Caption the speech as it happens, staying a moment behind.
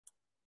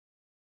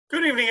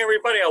Good evening,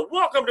 everybody, and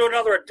welcome to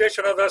another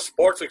edition of the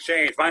Sports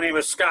Exchange. My name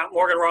is Scott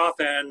Morganroth,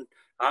 and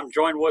I'm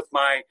joined with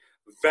my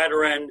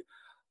veteran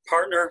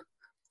partner,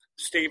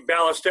 Steve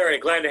Balestrieri.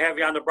 Glad to have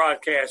you on the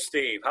broadcast,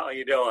 Steve. How are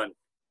you doing?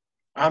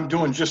 I'm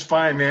doing just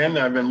fine, man.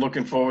 I've been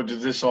looking forward to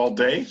this all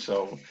day.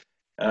 So,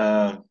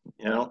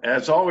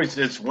 as always,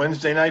 it's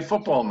Wednesday night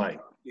football night.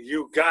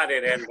 You got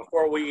it. And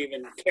before we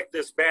even kick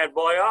this bad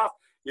boy off,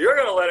 you're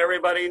going to let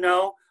everybody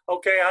know,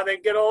 okay, how they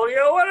get hold of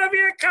you. What have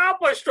you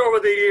accomplished over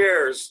the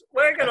years?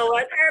 We're going to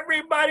let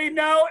everybody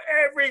know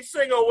every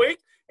single week.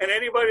 And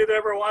anybody that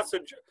ever wants to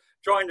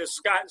join the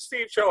Scott and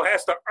Steve show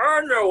has to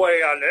earn their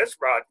way on this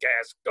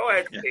broadcast. Go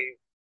ahead, Steve.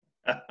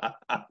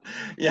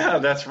 Yeah,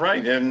 that's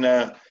right. And,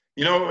 now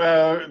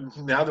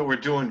that we're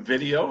doing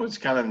video, it's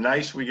kind of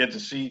nice we get to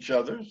see each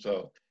other.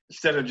 So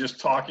instead of just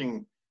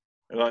talking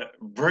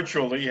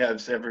virtually,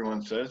 as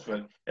everyone says,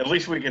 but at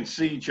least we can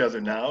see each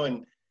other now.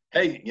 And,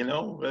 hey,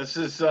 this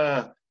is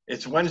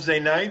it's Wednesday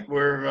night.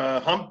 We're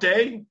hump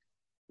day.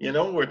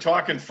 We're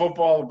talking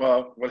football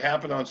about what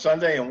happened on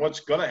Sunday and what's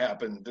going to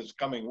happen this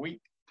coming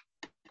week.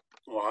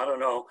 Well, I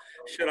don't know.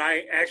 Should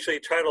I actually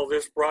title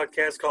this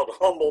broadcast called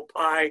Humble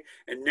Pie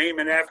and name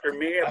it after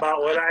me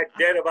about what I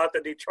did about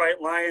the Detroit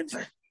Lions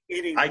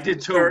eating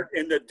dessert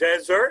in the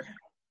desert?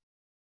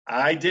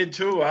 I did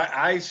too.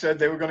 I said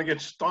they were going to get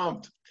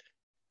stomped.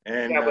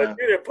 And, yeah, but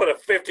you didn't put a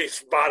 50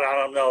 spot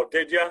on them, though,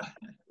 did you?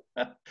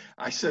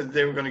 I said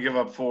they were going to give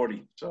up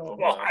 40. So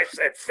well, I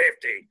said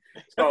 50.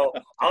 So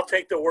I'll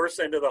take the worst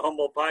end of the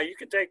humble pie. You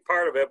can take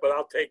part of it, but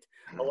I'll take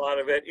a lot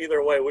of it.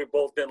 Either way, we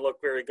both didn't look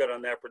very good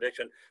on that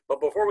prediction.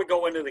 But before we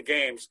go into the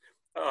games,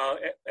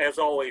 as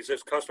always,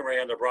 as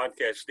customary on the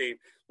broadcast, Steve,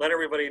 let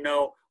everybody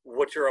know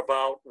what you're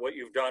about, what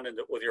you've done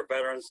with your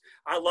veterans.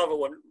 I love it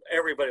when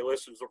everybody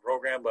listens to the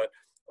program, but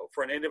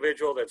for an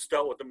individual that's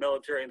dealt with the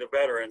military and the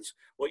veterans,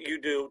 what you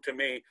do to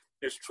me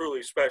is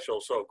truly special.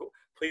 So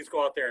please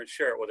go out there and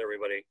share it with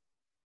everybody.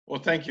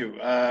 Well, thank you.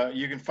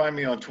 You can find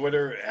me on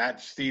Twitter at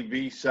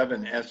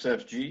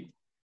SteveB7SFG.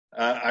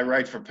 I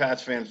write for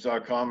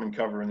PatsFans.com and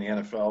cover in the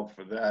NFL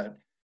for that.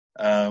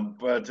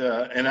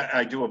 And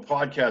I do a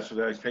podcast with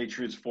us,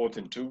 Patriots 4th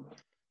and 2.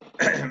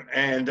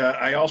 And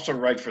I also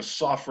write for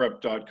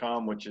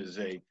SoftRep.com, which is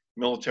a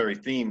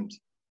military-themed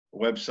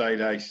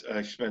website.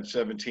 I spent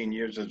 17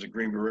 years as a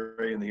Green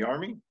Beret in the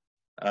Army.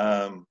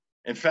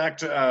 In fact,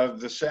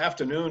 this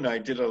afternoon, I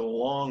did a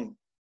long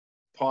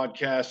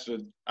podcast.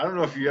 I don't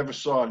know if you ever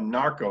saw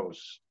Narcos,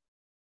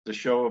 the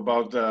show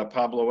about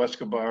Pablo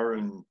Escobar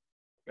in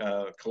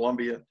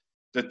Colombia.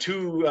 The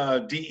two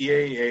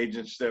DEA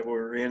agents that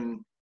were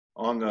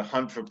on the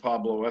hunt for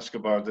Pablo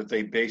Escobar that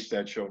they based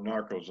that show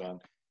Narcos on.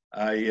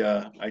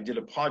 I did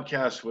a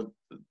podcast with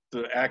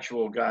the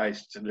actual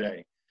guys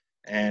today,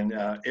 and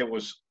it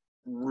was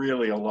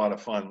really a lot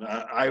of fun.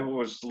 I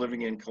was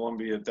living in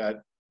Colombia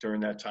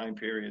during that time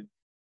period.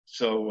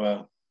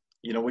 So,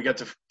 we got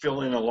to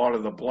fill in a lot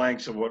of the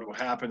blanks of what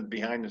happened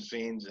behind the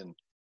scenes. And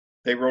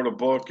they wrote a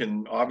book,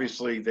 and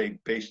obviously they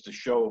based the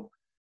show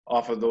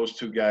off of those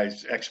two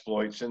guys'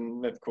 exploits.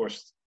 And, of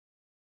course,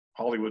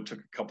 Hollywood took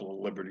a couple of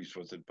liberties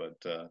with it, but,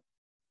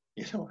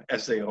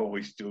 as they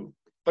always do.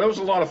 But it was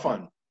a lot of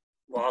fun.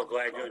 Well, I'm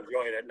glad you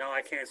enjoyed it. No,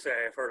 I can't say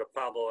I've heard of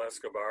Pablo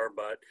Escobar,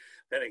 but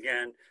then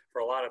again, for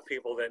a lot of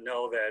people that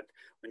know that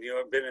when you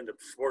have been in the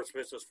sports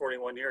business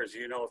 41 years,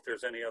 if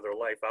there's any other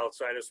life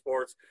outside of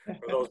sports.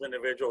 For those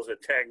individuals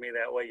that tag me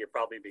that way, you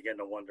probably begin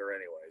to wonder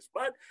anyways.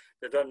 But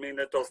that doesn't mean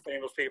that those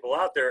famous people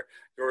out there,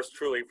 yours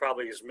truly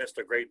probably has missed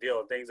a great deal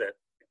of things that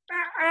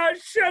I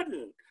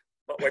shouldn't.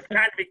 But we're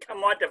trying to become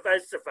more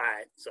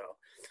diversified. So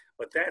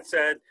with that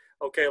said,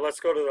 okay, let's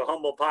go to the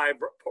humble pie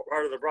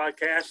part of the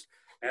broadcast.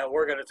 And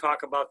we're going to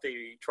talk about the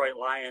Detroit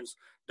Lions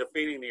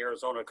defeating the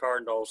Arizona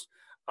Cardinals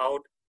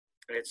out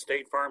at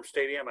State Farm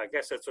Stadium. I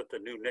guess that's what the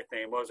new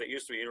nickname was. It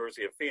used to be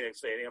University of Phoenix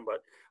Stadium,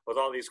 but with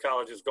all these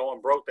colleges going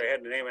broke, they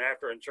had to name it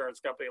after an insurance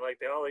company like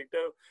they always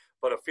do.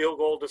 But a field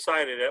goal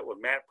decided it with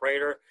Matt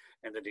Prater,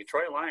 and the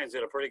Detroit Lions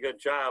did a pretty good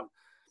job,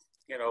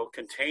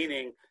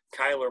 containing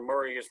Kyler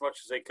Murray as much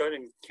as they could,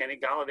 and Kenny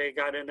Golladay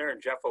got in there, and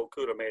Jeff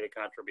Okudah made a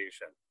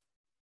contribution.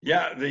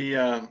 Yeah,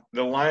 the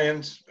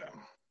Lions –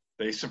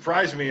 they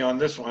surprised me on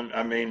this one.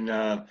 I mean,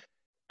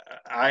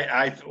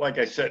 I like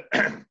I said,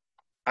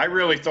 I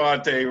really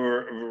thought they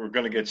were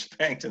going to get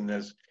spanked in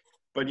this.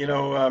 But,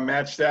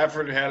 Matt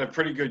Stafford had a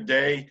pretty good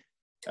day,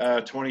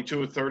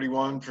 22 of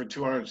 31 for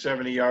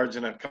 270 yards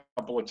and a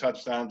couple of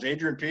touchdowns.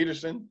 Adrian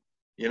Peterson,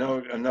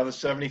 another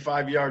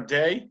 75-yard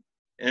day.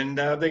 And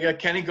they got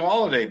Kenny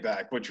Golladay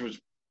back, which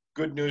was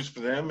good news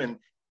for them. And,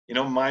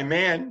 my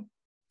man,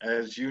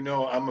 as you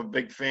know, I'm a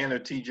big fan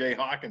of T.J.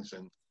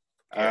 Hawkinson.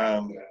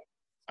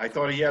 I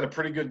thought he had a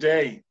pretty good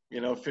day,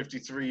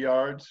 53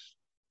 yards.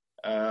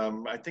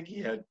 I think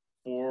he had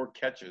 4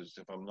 catches,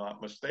 if I'm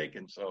not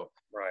mistaken. So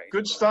right.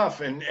 Good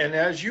stuff. And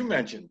as you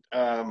mentioned,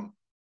 the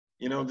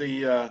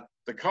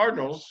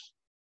Cardinals,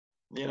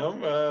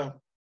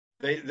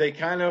 they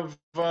kind of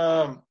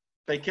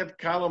they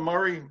kept Kyler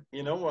Murray,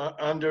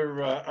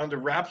 under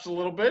wraps a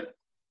little bit.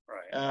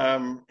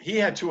 Right. He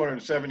had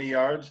 270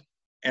 yards,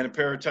 and a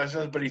pair of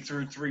touchdowns, but he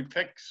threw 3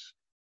 picks.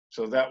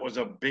 So that was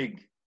a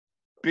big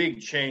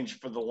change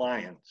for the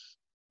Lions.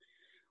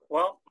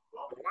 Well,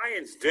 the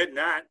Lions did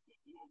not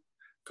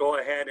go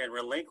ahead and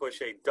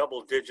relinquish a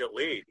double-digit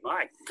lead.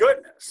 My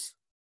goodness.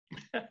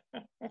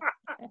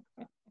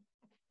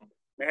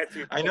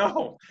 Matthew. I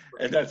know.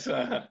 And that's,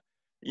 and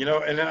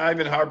I've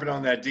been harping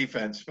on that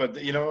defense. But,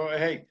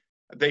 hey,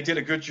 they did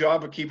a good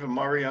job of keeping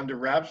Murray under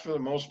wraps for the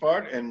most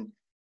part. And,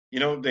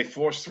 they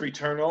forced 3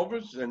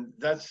 turnovers. And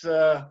that's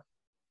the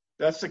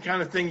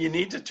kind of thing you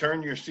need to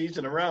turn your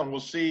season around. We'll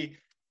see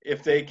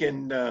if they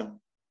can,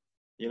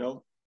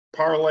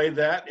 parlay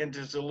that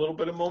into a little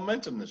bit of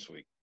momentum this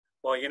week.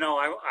 Well,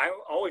 I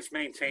always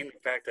maintain the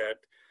fact that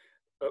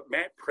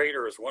Matt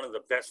Prater is one of the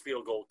best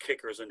field goal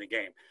kickers in the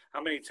game.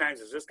 How many times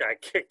has this guy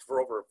kicked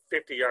for over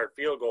 50-yard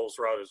field goals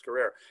throughout his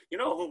career? You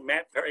know who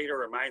Matt Prater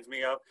reminds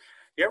me of?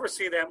 You ever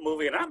see that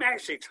movie? And I'm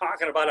actually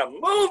talking about a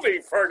movie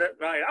for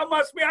tonight. I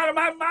must be out of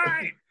my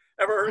mind.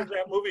 Ever heard of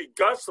that movie,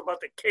 Gus, about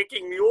the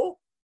kicking mule?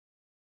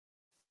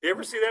 You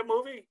ever see that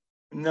movie?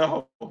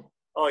 No.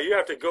 Oh, you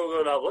have to Google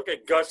it up. Look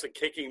at Gus the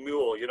Kicking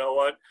Mule. You know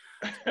what?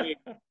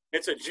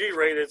 It's a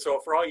G-rated, so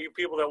for all you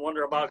people that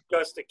wonder about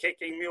Gus the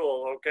Kicking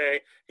Mule,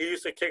 okay, he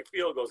used to kick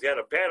field goals. He had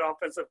a bad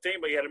offensive team,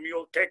 but he had a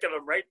mule kicking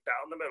them right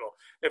down the middle.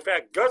 In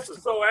fact, Gus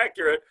is so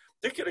accurate,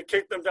 he could have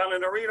kicked them down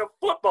an Arena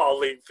Football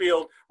League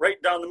field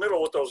right down the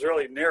middle with those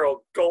really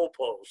narrow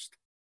goalposts.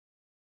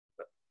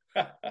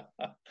 I'll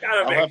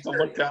have to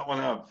look that one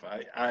up.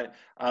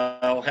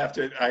 I'll have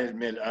to. I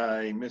admit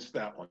I missed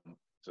that one.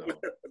 So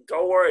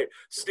don't worry,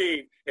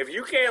 Steve. If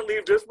you can't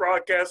leave this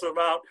broadcast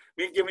without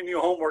me giving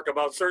you homework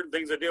about certain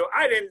things to do,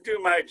 I didn't do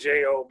my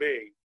job.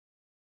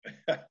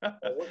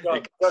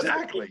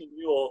 Exactly.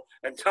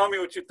 And tell me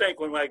what you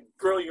think when I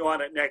grill you on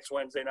it next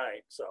Wednesday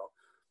night. So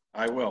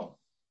I will.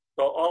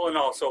 So all in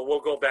all, so we'll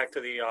go back to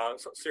the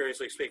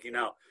seriously speaking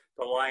now,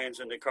 the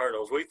Lions and the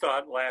Cardinals. We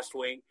thought last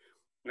week,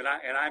 and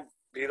I'd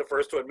be the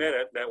first to admit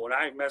it, that when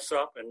I mess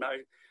up and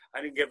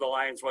I didn't give the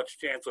Lions much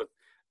chance with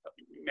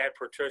Matt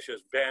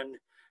Patricia's bend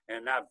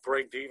and not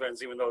break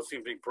defense, even though it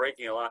seems to be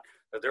breaking a lot,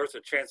 that there was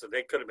a chance that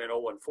they could have been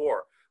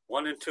 0-4.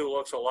 1-2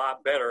 looks a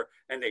lot better,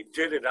 and they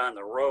did it on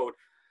the road.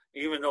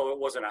 Even though it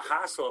wasn't a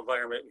hostile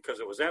environment because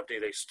it was empty,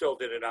 they still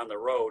did it on the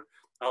road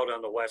out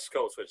on the West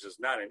Coast, which is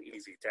not an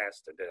easy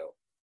task to do.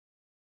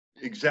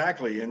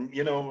 Exactly. And,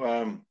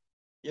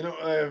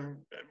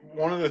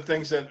 one of the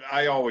things that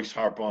I always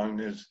harp on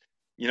is,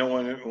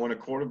 when a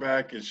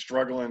quarterback is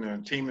struggling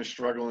and a team is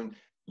struggling,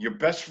 your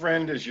best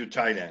friend is your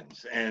tight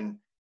ends. And,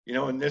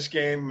 in this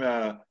game,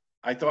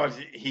 I thought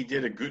he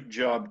did a good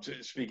job.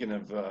 Speaking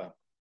of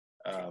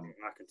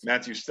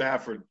Matthew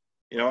Stafford,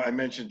 I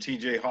mentioned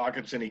T.J.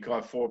 Hawkinson. He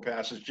caught 4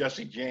 passes.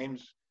 Jesse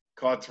James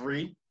caught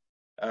 3.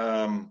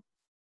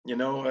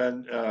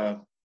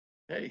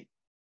 Hey,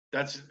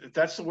 that's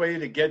the way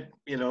to get,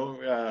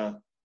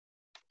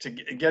 to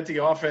get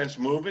the offense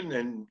moving.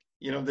 And,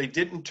 they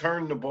didn't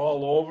turn the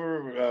ball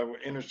over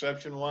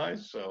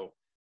interception-wise. So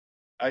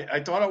I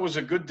thought it was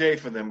a good day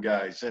for them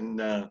guys. And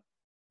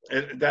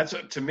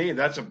to me,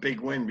 that's a big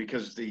win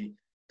because the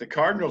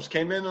Cardinals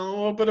came in a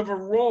little bit of a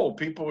roll.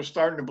 People were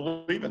starting to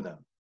believe in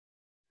them.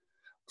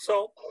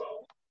 So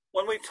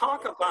when we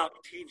talk about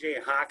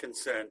T.J.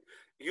 Hawkinson,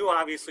 you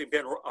obviously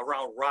been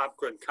around Rob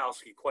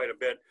Gronkowski quite a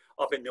bit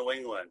up in New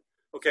England.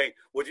 Okay,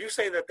 would you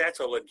say that that's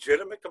a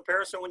legitimate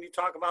comparison when you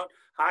talk about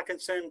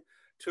Hawkinson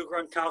to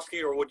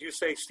Gronkowski, or would you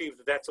say, Steve,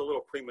 that that's a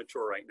little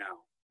premature right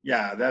now?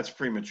 Yeah, that's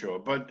premature.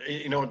 But,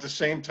 at the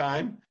same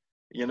time,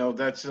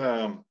 that's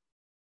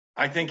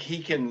I think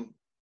he can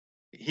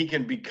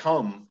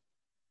become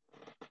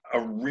a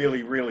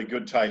really, really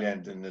good tight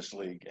end in this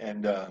league.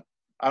 And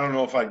I don't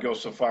know if I'd go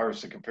so far as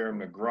to compare him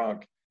to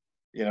Gronk.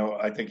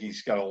 I think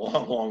he's got a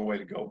long, long way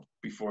to go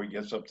before he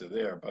gets up to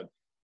there. But,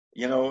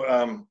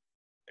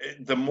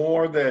 the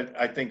more that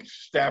I think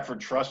Stafford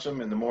trusts him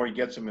and the more he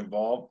gets him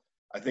involved,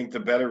 I think the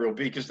better it'll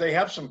be because they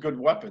have some good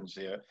weapons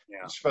here,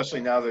 especially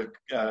now that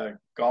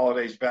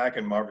Galladay's back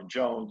and Marvin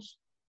Jones,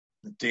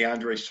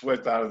 DeAndre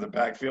Swift out of the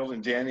backfield,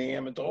 and Danny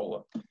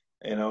Amendola.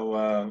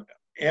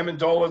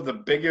 Amendola, the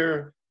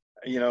bigger,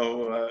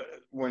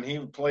 when he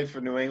played for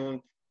New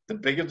England, the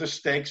bigger the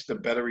stakes, the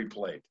better he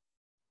played.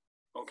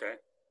 Okay.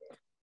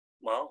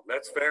 Well,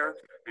 that's fair.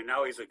 And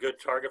now he's a good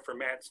target for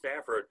Matt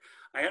Stafford.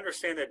 I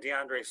understand that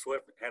DeAndre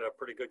Swift had a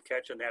pretty good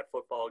catch in that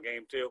football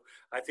game, too.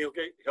 I think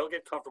he'll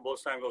get comfortable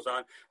as time goes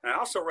on. And I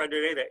also read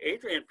today that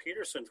Adrian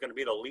Peterson's going to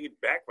be the lead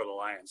back for the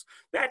Lions.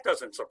 That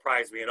doesn't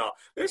surprise me at all.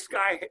 This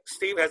guy,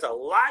 Steve, has a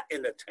lot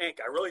in the tank.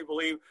 I really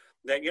believe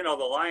that, the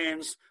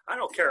Lions, I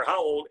don't care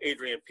how old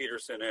Adrian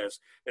Peterson is,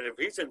 and if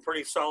he's in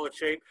pretty solid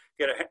shape,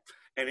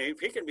 and if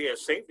he can be a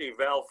safety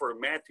valve for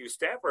Matthew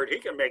Stafford, he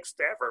can make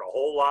Stafford a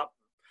whole lot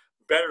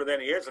better than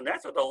he is, and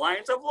that's what the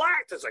Lions have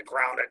lacked is a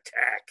ground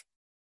attack.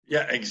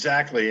 Yeah,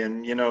 exactly.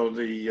 And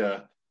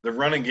the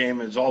running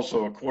game is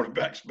also a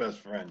quarterback's best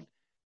friend.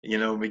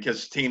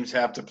 Because teams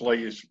have to play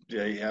you,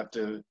 they have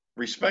to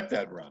respect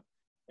that run.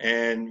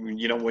 And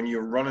when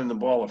you're running the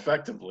ball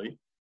effectively,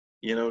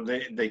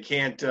 they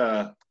can't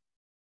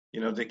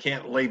they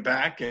can't lay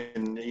back.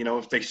 And,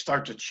 if they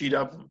start to cheat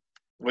up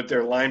with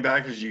their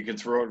linebackers, you can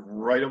throw it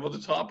right over the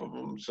top of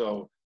them.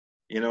 So,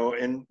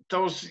 and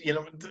those,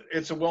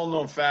 it's a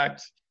well-known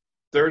fact,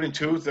 3rd and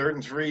 2, 3rd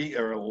and 3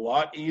 are a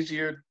lot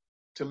easier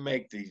to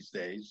make these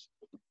days,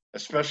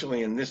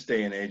 especially in this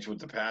day and age with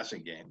the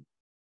passing game,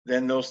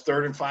 than those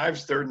 3rd and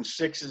 5s, 3rd and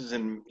 6s,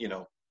 and,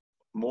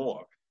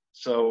 more.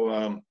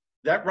 So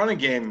that running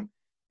game,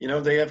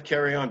 they have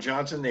Kerryon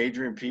Johnson,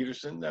 Adrian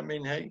Peterson. I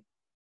mean, hey,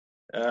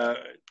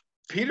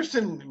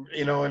 Peterson,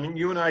 and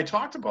you and I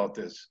talked about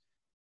this.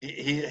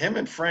 Him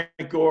and Frank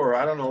Gore,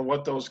 I don't know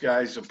what those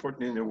guys are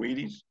putting in their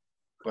Wheaties,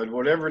 but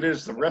whatever it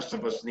is, the rest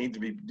of us need to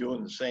be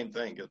doing the same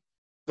thing.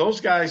 Those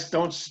guys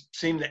don't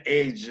seem to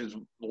age as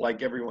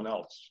like everyone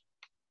else.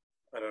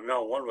 I don't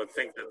know. One would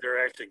think that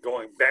they're actually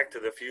going back to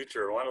the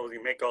future. Why don't we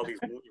make all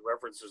these movie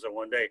references in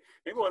one day?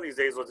 Maybe one of these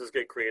days we'll just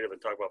get creative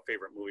and talk about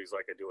favorite movies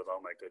like I do with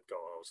all my good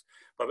co-hosts.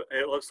 But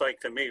it looks like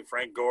to me,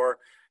 Frank Gore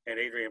and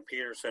Adrian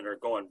Peterson are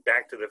going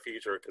back to the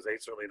future because they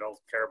certainly don't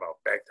care about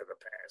back to the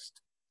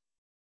past.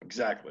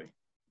 Exactly.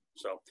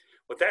 So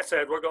with that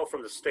said, we'll go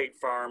from the State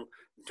Farm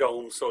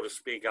Dome, so to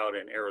speak, out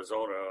in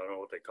Arizona. I don't know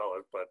what they call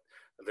it, but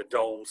the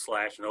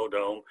Dome/No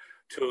Dome,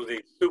 to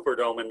the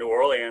Superdome in New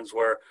Orleans,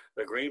 where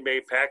the Green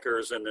Bay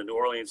Packers and the New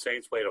Orleans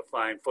Saints played a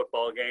fine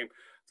football game.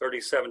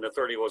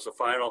 37-30 was the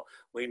final.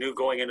 We knew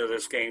going into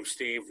this game,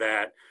 Steve,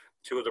 that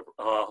two of the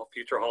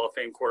future Hall of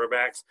Fame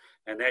quarterbacks,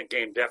 and that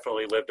game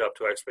definitely lived up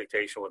to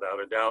expectation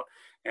without a doubt.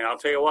 And I'll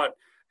tell you what,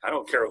 I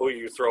don't care who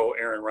you throw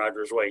Aaron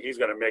Rodgers' way. He's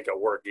going to make it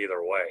work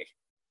either way.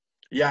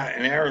 Yeah,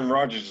 and Aaron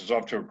Rodgers is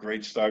off to a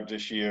great start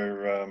this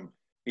year.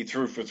 He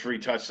threw for 3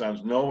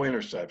 touchdowns, no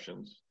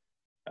interceptions.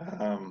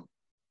 And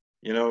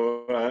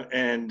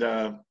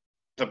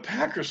the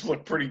Packers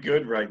look pretty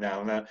good right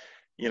now. Now,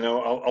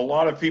 a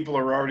lot of people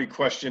are already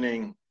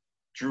questioning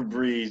Drew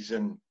Brees.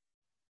 And,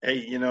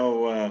 hey,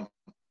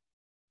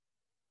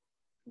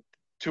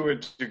 to a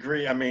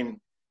degree, I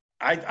mean,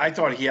 I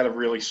thought he had a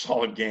really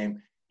solid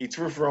game. He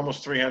threw for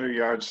almost 300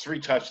 yards, 3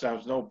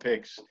 touchdowns, no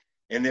picks.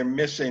 And they're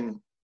missing,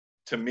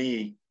 to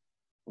me,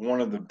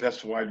 one of the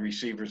best wide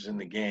receivers in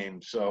the game.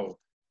 So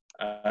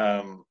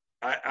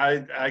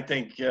I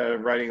think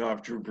writing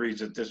off Drew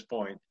Brees at this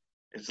point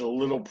is a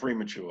little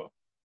premature.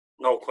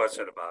 No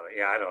question about it.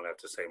 Yeah, I don't have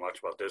to say much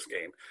about this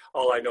game.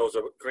 All I know is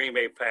the Green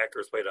Bay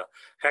Packers played a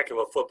heck of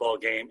a football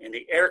game in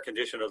the air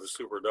condition of the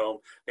Superdome.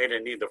 They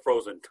didn't need the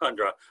frozen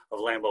tundra of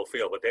Lambeau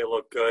Field, but they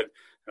look good.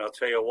 And I'll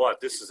tell you what,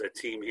 this is a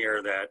team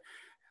here that,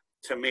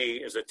 to me,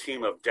 is a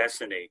team of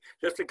destiny.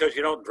 Just because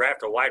you don't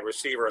draft a wide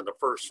receiver in the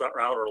first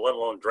round, or let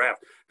alone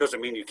draft,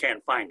 doesn't mean you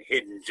can't find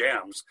hidden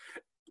gems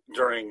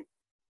during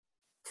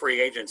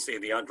free agency,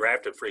 the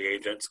undrafted free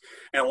agents.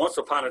 And once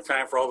upon a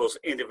time, for all those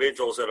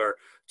individuals that are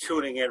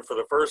tuning in for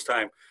the first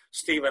time,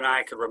 Steve and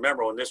I can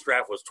remember when this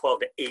draft was 12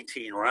 to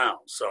 18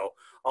 rounds. So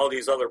all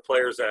these other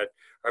players that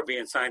are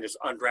being signed as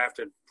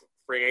undrafted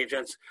free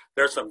agents,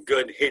 there's some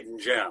good hidden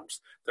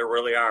gems. There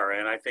really are.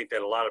 And I think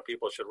that a lot of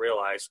people should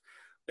realize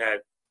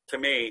that, to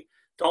me,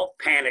 don't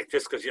panic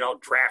just because you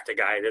don't draft a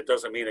guy. That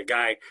doesn't mean a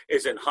guy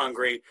isn't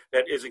hungry,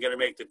 that isn't going to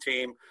make the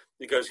team.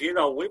 Because, we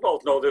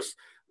both know this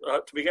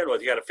to begin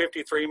with. You got a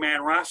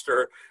 53-man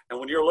roster, and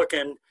when you're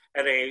looking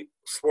at a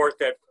sport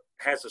that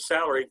has a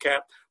salary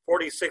cap,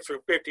 46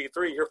 through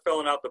 53, you're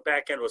filling out the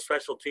back end with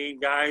special team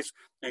guys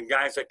and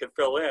guys that can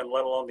fill in,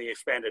 let alone the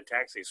expanded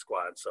taxi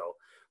squad. So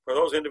for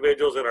those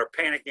individuals that are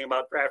panicking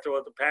about drafting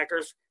with the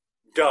Packers,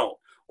 don't.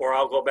 Or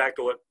I'll go back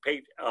to what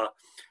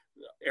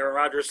Aaron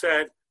Rodgers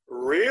said,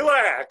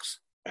 relax.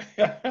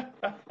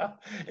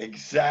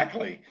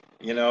 Exactly.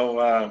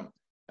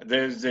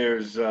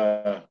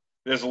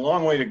 There's a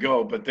long way to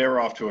go, but they're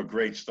off to a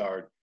great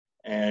start.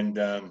 And,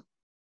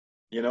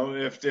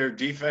 if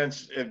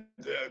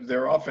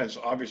their offense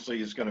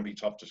obviously is going to be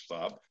tough to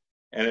stop.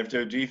 And if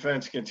their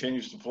defense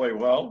continues to play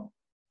well,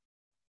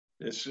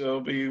 this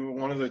will be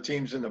one of the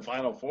teams in the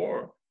Final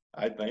Four,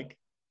 I think.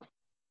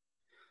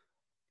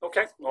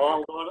 Okay,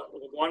 well,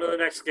 on to the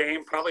next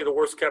game, probably the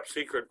worst kept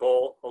secret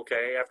bowl.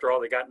 Okay, after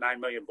all, they got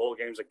 9 million bowl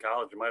games in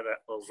college. You might as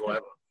well have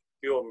a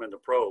few of them in the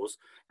pros.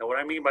 And what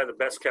I mean by the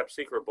best kept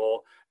secret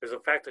bowl is the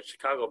fact that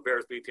Chicago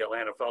Bears beat the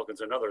Atlanta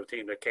Falcons, another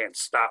team that can't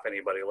stop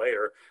anybody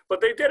later. But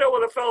they did it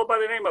with a fellow by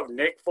the name of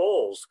Nick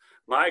Foles.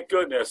 My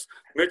goodness,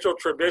 Mitchell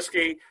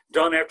Trubisky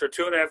done after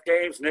 2.5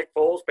 games. Nick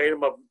Foles paid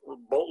him a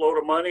boatload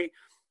of money.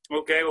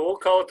 Okay, well, we'll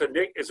call it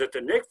is it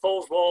the Nick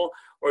Foles Bowl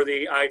or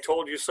the I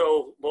Told You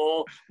So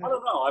Bowl? I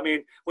don't know. I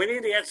mean, we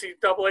need the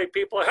NCAA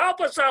people to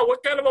help us out.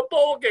 What kind of a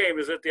bowl game?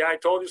 Is it the I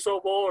Told You So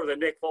Bowl or the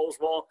Nick Foles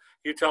Bowl?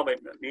 You tell me.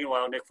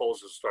 Meanwhile, Nick Foles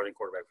is the starting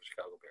quarterback for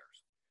Chicago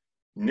Bears.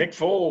 Nick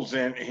Foles,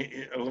 and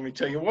let me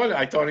tell you what,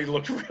 I thought he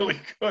looked really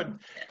good.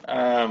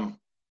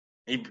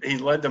 He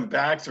led them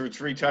back through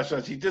 3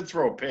 touchdowns. He did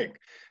throw a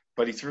pick,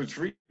 but he threw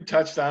 3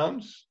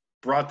 touchdowns,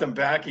 brought them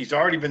back. He's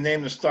already been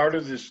named the starter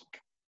this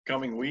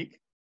coming week.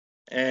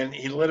 And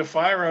he lit a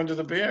fire under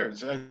the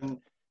Bears. And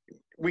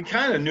we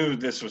kind of knew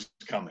this was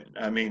coming.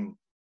 I mean,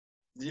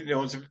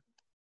 Mitchell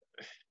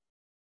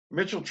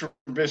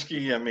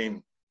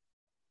Trubisky,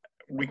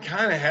 we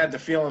kind of had the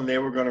feeling they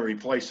were going to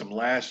replace him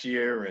last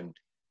year, and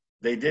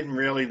they didn't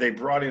really. They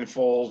brought in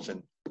Foles,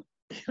 and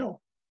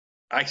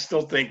I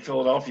still think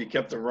Philadelphia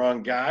kept the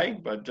wrong guy,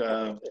 but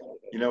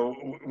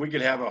we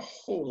could have a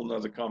whole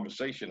nother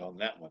conversation on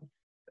that one.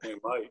 They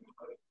might.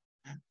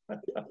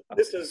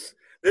 This is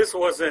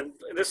one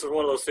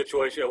of those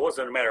situations. It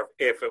wasn't a matter of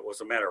if, it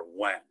was a matter of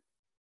when.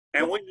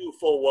 And we knew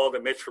full well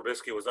that Mitch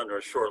Trubisky was under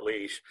a short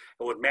leash.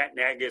 And with Matt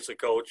Nagy as the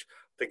coach,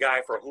 the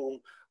guy for whom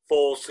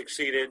Foles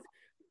succeeded,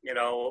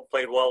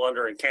 played well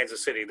under in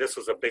Kansas City, this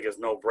was the biggest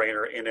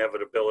no-brainer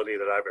inevitability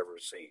that I've ever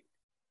seen.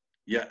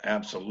 Yeah,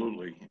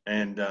 absolutely.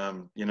 And, I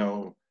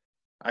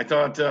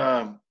thought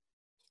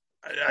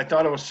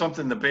it was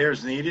something the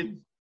Bears needed.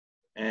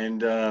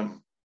 And,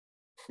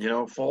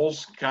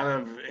 Foles kind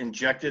of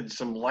injected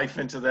some life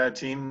into that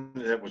team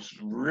that was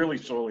really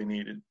sorely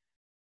needed.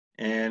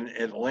 And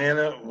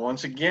Atlanta,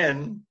 once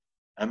again,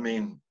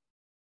 Atlanta's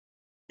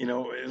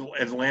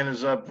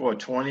up,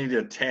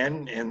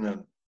 20-10 in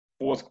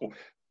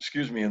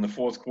the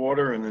fourth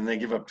quarter, and then they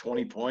give up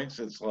 20 points.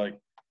 It's like,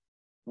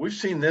 we've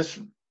seen this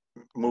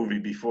movie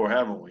before,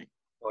 haven't we?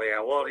 Oh,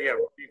 yeah. Well, yeah,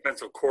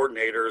 defensive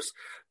coordinators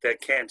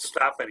that can't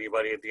stop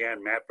anybody at the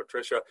end. Matt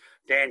Patricia,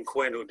 Dan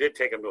Quinn, who did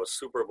take him to a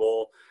Super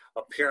Bowl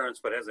appearance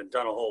but hasn't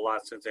done a whole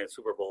lot since that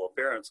Super Bowl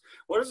appearance.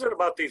 What is it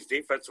about these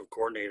defensive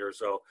coordinators,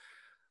 though,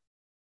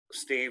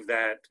 Steve,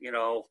 that,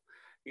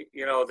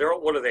 they're,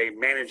 what are they,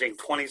 managing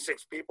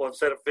 26 people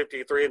instead of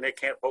 53, and they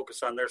can't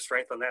focus on their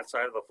strength on that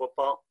side of the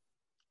football?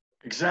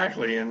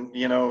 Exactly. And,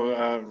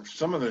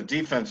 some of the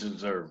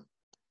defenses are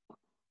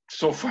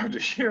so far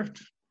this year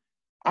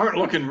aren't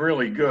looking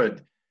really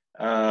good.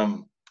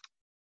 But,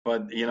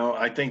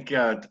 I think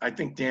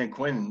Dan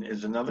Quinn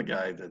is another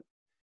guy that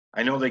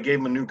I know they gave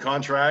him a new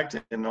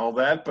contract and all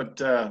that, but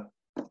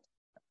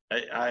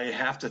I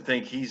have to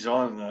think he's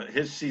on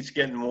his seat's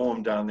getting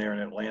warm down there in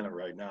Atlanta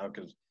right now,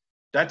 because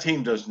that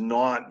team does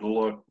not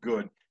look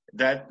good.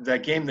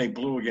 That game they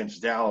blew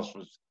against Dallas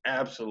was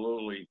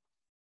absolutely,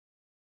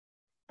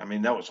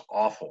 that was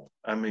awful.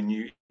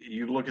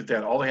 You look at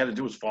that, all they had to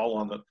do was fall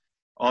on the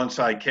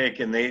onside kick,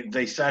 and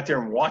they sat there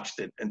and watched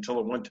it until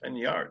it went 10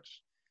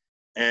 yards.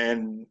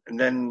 And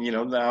then,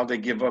 now they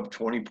give up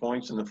 20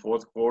 points in the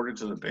fourth quarter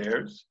to the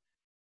Bears.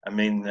 I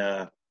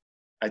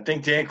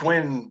think Dan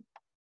Quinn,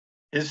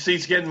 his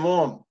seat's getting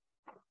warm.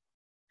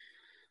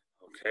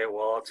 Okay,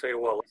 well, I'll tell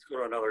you what, let's go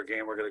to another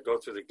game. We're going to go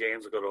through the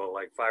games. We'll go to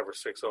like 5 or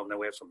 6 of them. Then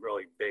we have some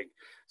really big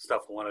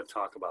stuff we want to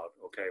talk about.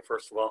 Okay,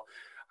 first of all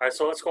right,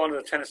 so let's go on to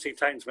the Tennessee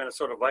Titans,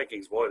 Minnesota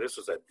Vikings. Boy, this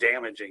was a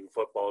damaging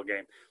football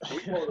game.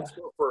 Let's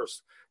go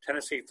first.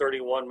 Tennessee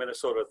 31,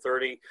 Minnesota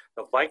 30.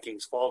 The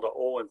Vikings fall to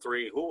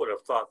 0-3. Who would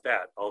have thought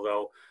that?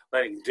 Although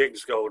letting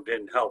Diggs go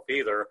didn't help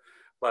either.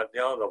 But,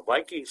 the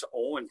Vikings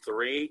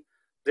 0-3,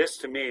 this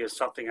to me is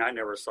something I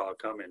never saw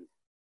coming,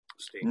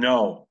 Steve.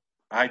 No,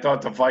 I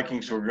thought the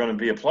Vikings were going to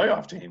be a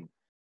playoff team.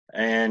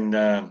 And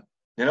they're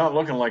not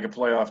looking like a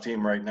playoff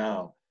team right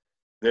now.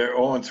 They're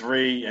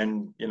 0-3,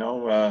 and,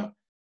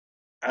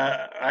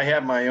 I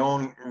have my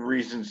own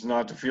reasons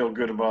not to feel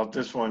good about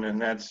this one, and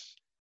that's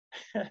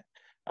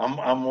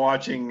I'm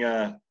watching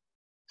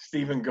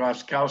Stephen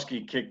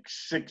Gostkowski kick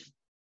 6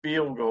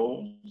 field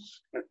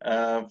goals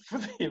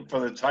for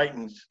the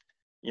Titans,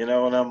 and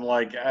I'm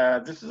like,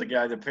 this is a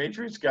guy the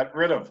Patriots got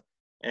rid of,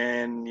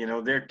 and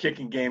their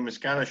kicking game is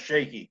kind of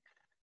shaky.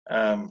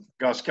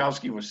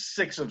 Gostkowski was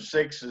 6 of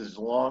 6. His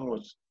long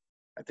was,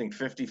 I think,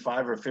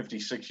 55 or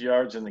 56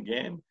 yards in the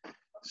game.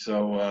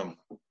 So.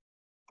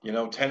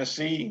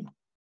 Tennessee,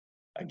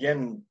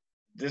 again,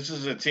 this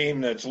is a team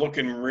that's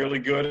looking really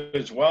good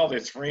as well. They're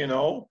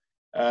 3-0.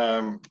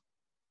 I'm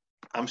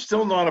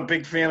still not a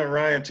big fan of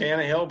Ryan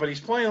Tannehill, but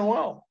he's playing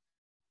well.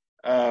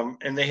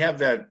 And they have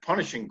that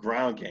punishing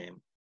ground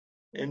game.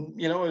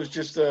 And, it was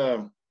just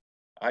I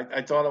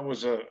thought it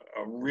was a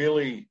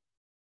really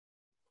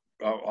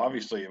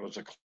obviously it was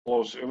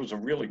a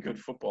really good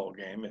football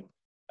game. And,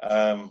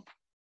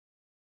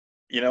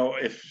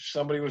 if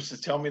somebody was to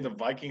tell me the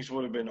Vikings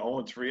would have been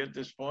 0-3 at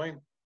this point,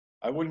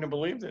 I wouldn't have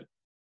believed it.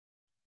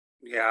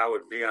 Yeah, I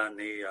would be on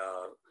the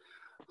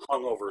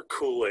hungover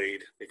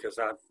Kool-Aid, because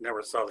I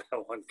never saw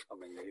that one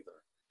coming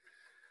either.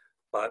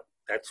 But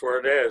that's where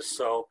it is.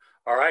 So,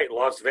 all right,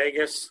 Las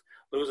Vegas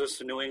loses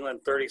to New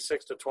England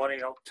 36-20.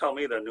 Don't tell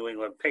me the New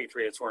England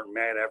Patriots weren't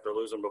mad after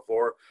losing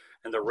before.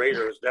 And the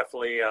Raiders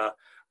definitely are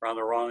on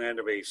the wrong end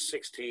of a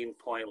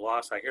 16-point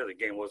loss. I hear the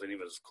game wasn't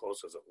even as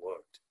close as it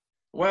looked.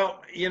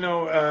 Well,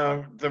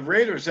 the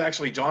Raiders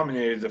actually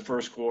dominated the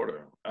first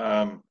quarter.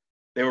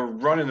 They were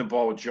running the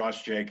ball with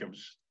Josh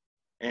Jacobs,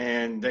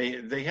 and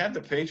they had the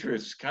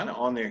Patriots kind of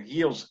on their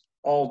heels,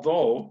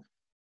 although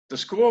the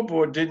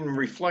scoreboard didn't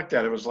reflect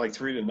that. It was like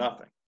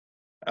 3-0.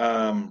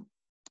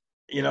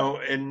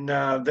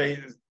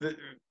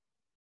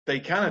 They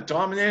kind of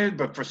dominated,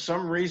 but for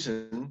some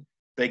reason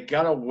they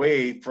got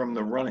away from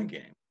the running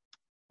game.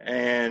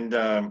 And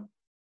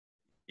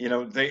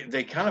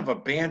they kind of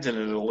abandoned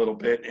it a little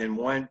bit, and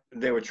when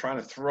they were trying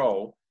to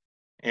throw,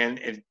 and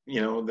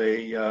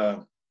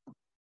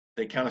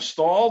they kind of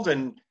stalled,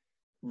 and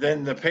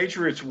then the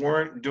Patriots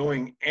weren't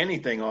doing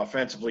anything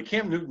offensively.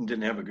 Cam Newton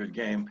didn't have a good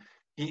game.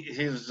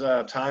 His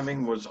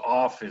timing was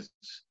off. His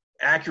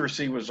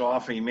accuracy was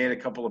off. He made a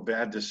couple of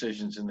bad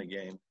decisions in the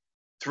game,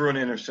 threw an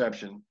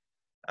interception.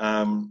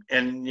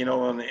 And, you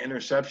know, on the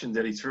interception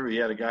that he threw, he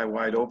had a guy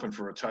wide open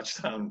for a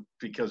touchdown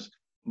because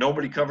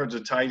nobody covered the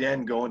tight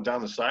end going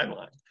down the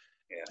sideline.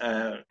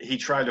 Yeah. He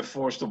tried to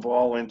force the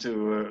ball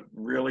into a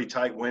really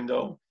tight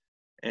window.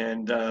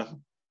 And,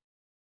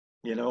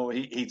 you know,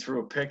 he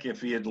threw a pick.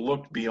 If he had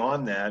looked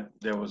beyond that,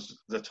 there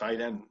was the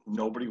tight end.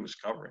 Nobody was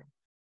covering.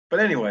 But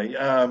anyway,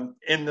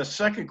 in the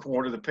second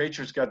quarter, the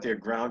Patriots got their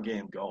ground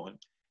game going.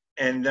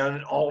 And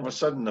then all of a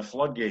sudden the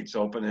floodgates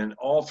open and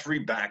all three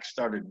backs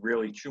started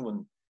really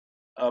chewing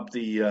up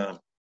the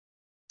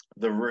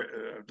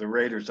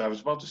Raiders. I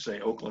was about to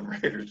say Oakland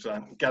Raiders.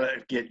 I've got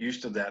to get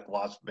used to that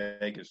Las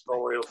Vegas.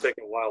 Oh, it'll take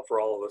a while for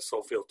all of us,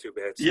 so feel too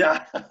bad.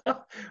 Yeah.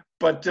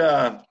 But,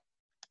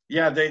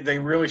 yeah, they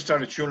really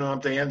started chewing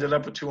up. They ended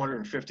up with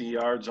 250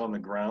 yards on the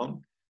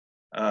ground.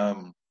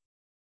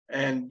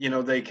 And, you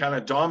know, they kind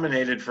of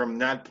dominated from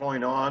that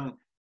point on.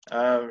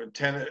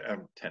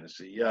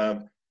 Tennessee.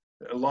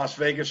 Las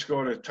Vegas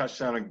scored a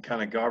touchdown in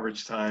kind of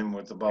garbage time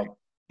with about,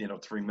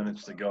 3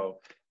 minutes to go.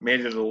 Made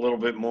it a little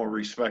bit more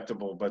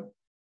respectable. But,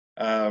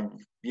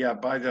 yeah,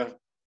 by the,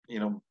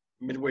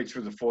 midway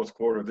through the fourth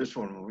quarter, this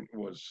one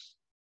was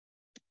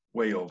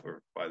way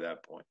over by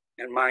that point.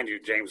 And mind you,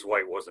 James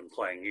White wasn't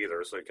playing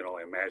either, so you can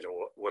only imagine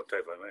what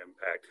type of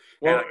impact.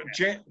 Well,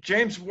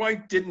 James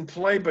White didn't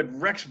play, but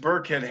Rex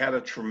Burkhead had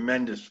a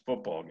tremendous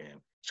football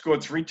game.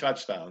 Scored 3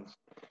 touchdowns.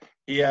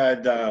 He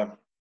had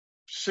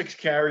 6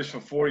 carries for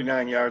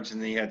 49 yards,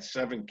 and he had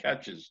 7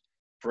 catches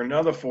for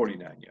another 49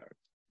 yards.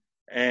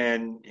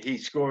 And he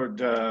scored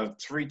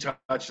 3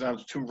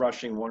 touchdowns, 2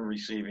 rushing, 1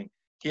 receiving.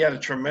 He had a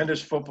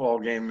tremendous football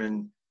game,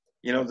 and,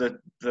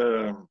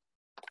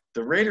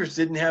 the Raiders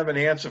didn't have an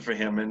answer for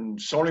him, and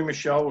Sony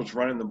Michel was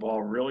running the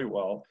ball really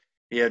well.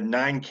 He had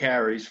 9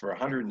 carries for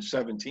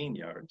 117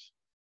 yards.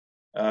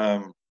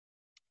 But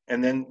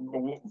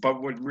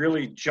what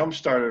really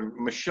jump-started,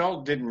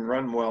 Michel didn't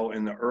run well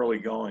in the early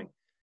going.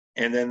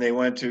 And then they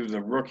went to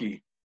the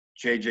rookie,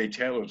 J.J.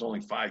 Taylor, was only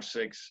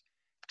 5'6".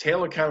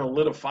 Taylor kind of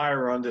lit a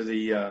fire under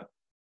the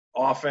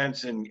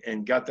offense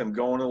and got them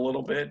going a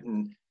little bit.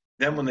 And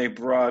then when they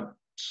brought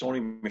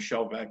Sony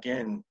Michel back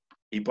in,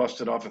 he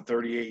busted off a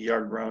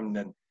 38-yard run, and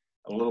then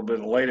a little bit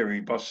later he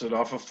busted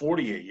off a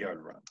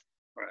 48-yard run.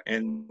 Right.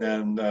 And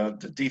then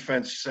the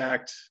defense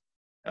sacked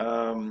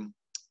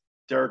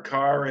Derek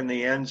Carr in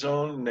the end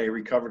zone, and they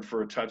recovered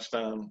for a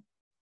touchdown.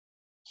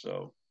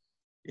 So,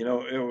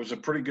 it was a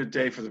pretty good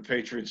day for the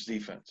Patriots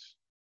defense.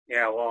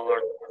 Yeah, well,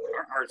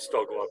 our hearts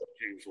still go up to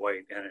James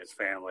White and his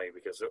family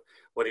because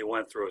what he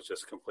went through is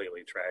just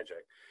completely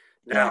tragic.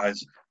 Now,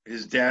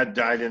 his dad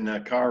died in a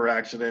car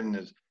accident,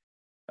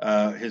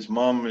 and his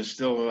mom is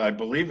still, I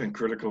believe, in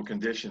critical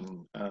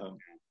condition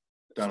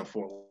down in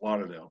Fort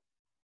Lauderdale.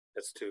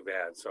 That's too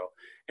bad. So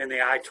in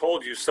the I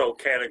told you so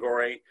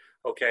category,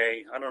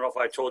 okay, I don't know if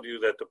I told you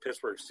that the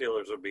Pittsburgh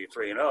Steelers would be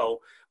 3-0,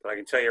 but I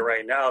can tell you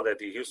right now that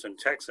the Houston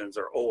Texans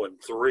are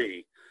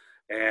 0-3.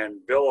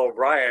 And Bill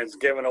O'Brien's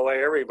giving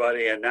away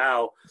everybody, and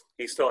now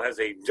he still has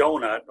a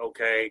donut,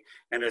 okay?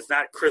 And it's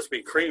not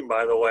Krispy Kreme,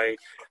 by the way,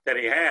 that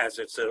he has.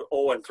 It's an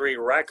 0-3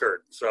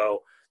 record.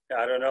 So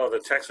I don't know. The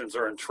Texans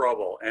are in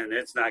trouble, and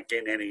it's not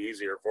getting any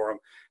easier for them.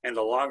 And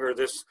the longer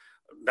this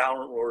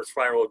downward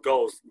spiral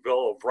goes,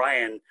 Bill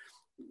O'Brien,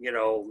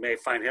 may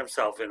find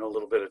himself in a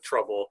little bit of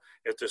trouble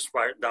if this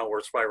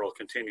downward spiral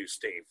continues,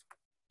 Steve.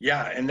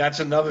 Yeah, and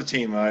that's another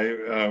team.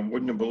 I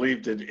wouldn't have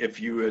believed it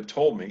if you had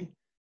told me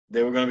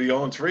they were going to be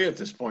 0-3 at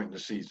this point in the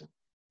season.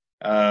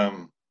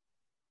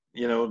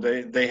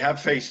 They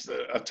have faced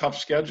a tough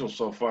schedule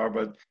so far,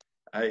 but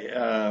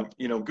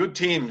good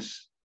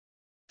teams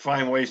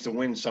find ways to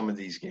win some of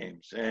these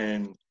games.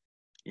 And,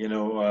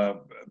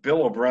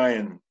 Bill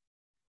O'Brien,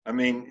 I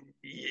mean,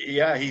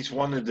 yeah, he's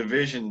won the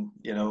division,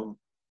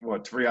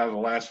 3 out of the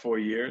last 4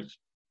 years.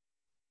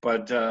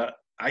 But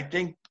I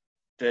think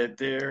that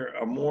they're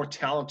a more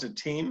talented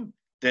team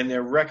than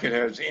their record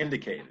has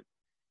indicated.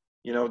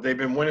 They've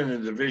been winning the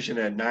division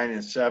at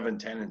 9-7,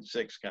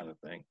 10-6 kind of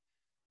thing.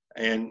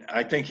 And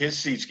I think his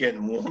seat's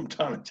getting warm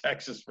down in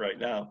Texas right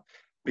now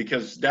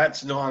because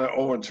that's not an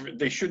 0-3.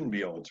 They shouldn't be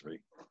 0-3.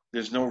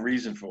 There's no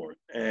reason for it.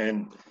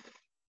 And,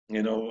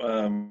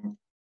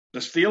 the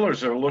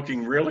Steelers are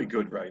looking really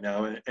good right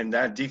now, and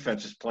that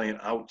defense is playing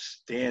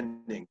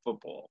outstanding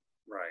football.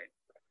 Right.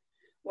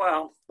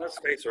 Well, let's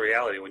face the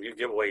reality. When you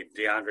give away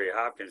DeAndre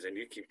Hopkins and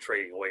you keep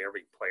trading away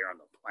every player on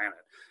the planet,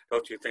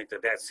 don't you think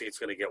that seat's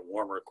going to get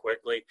warmer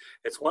quickly?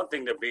 It's one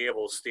thing to be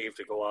able, Steve,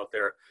 to go out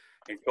there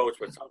and coach,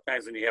 but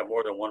sometimes when you have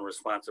more than one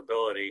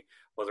responsibility,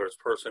 whether it's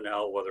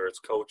personnel, whether it's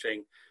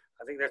coaching,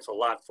 I think that's a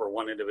lot for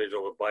one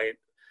individual to bite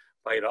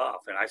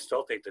off. And I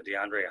still think the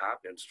DeAndre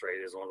Hopkins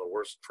trade is one of the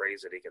worst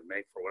trades that he can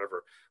make for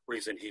whatever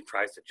reason he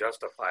tries to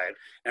justify it.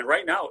 And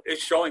right now,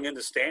 it's showing in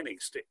the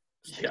standings, Steve.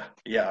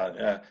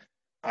 Yeah.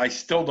 I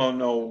still don't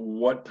know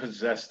what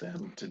possessed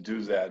them to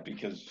do that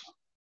because,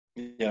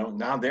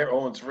 Now they're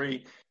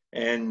 0-3,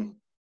 and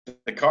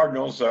the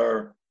Cardinals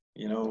are,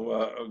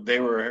 they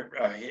were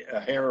a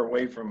hair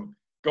away from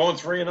going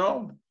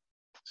 3-0.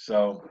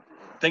 So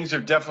things are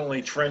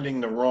definitely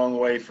trending the wrong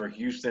way for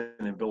Houston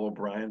and Bill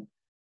O'Brien.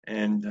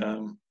 And,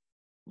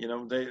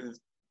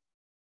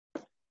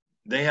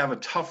 they have a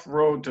tough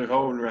road to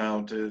hoe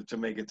around to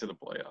make it to the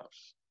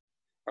playoffs.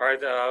 All right,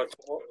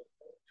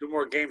 two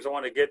more games I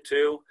want to get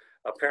to.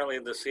 Apparently,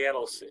 the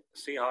Seattle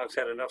Seahawks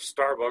had enough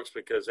Starbucks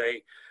because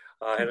they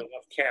had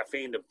enough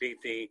caffeine to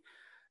beat the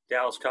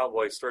Dallas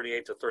Cowboys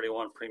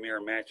 38-31 premier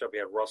matchup.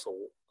 You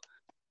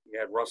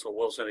had Russell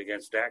Wilson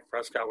against Dak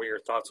Prescott. What are your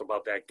thoughts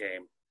about that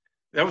game?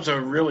 That was a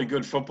really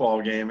good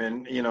football game,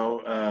 and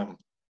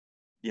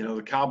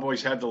the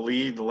Cowboys had the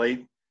lead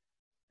late,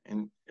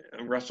 and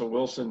Russell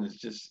Wilson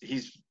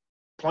he's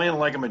playing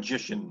like a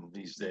magician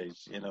these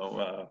days.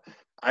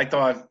 I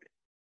thought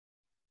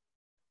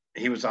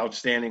he was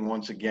outstanding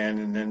once again.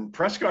 And then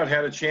Prescott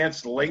had a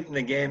chance late in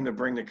the game to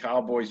bring the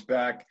Cowboys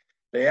back.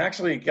 They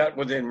actually got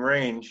within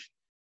range.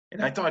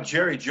 And I thought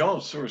Jerry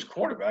Jones threw his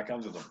quarterback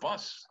under the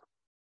bus.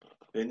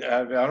 And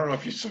I don't know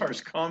if you saw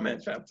his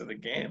comments after the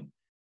game.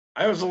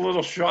 I was a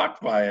little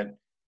shocked by it,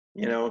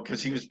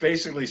 because he was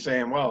basically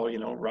saying, well,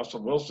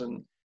 Russell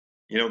Wilson,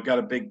 got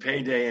a big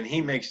payday and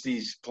he makes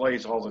these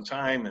plays all the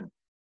time. And,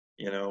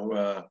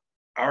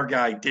 our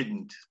guy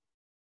didn't.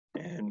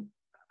 And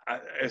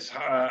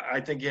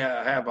I think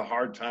I have a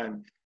hard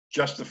time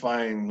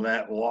justifying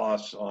that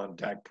loss on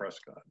Dak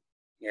Prescott.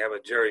 Yeah,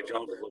 but Jerry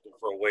Jones is looking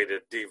for a way to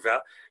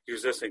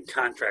use this in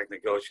contract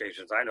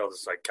negotiations. I know the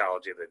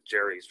psychology that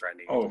Jerry's trying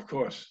to use. Oh, of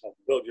course.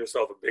 Build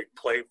yourself a big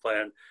play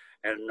plan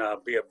and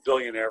be a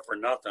billionaire for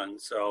nothing.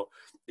 So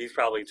he's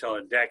probably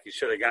telling Dak, you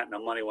should have gotten the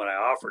money when I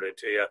offered it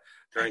to you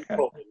during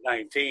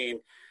COVID-19.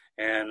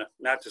 And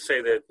not to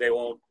say that they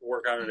won't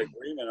work on an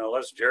agreement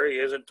unless Jerry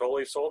isn't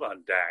totally sold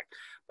on Dak.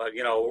 But,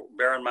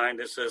 bear in mind,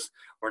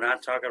 we're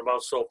not talking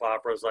about soap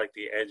operas like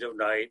The Edge of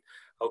Night.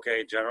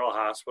 Okay, General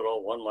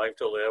Hospital, One Life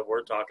to Live.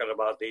 We're talking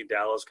about the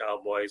Dallas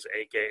Cowboys,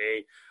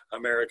 a.k.a.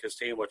 America's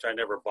team, which I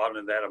never bought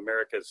into that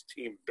America's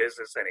team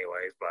business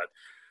anyways. But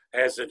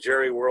as the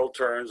Jerry world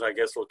turns, I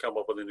guess we'll come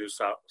up with a new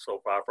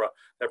soap opera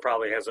that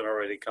probably hasn't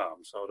already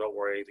come. So don't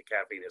worry, the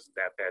caffeine isn't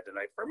that bad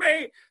tonight for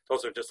me.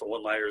 Those are just the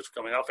one-liners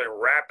coming off in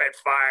rapid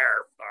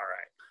fire. All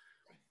right.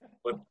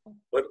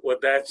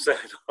 With that said,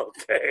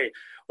 okay,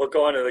 we'll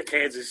go on to the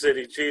Kansas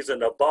City Chiefs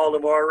and the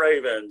Baltimore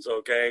Ravens,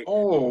 okay?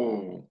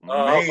 Oh,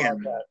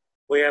 man.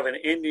 We have an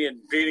Indian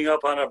beating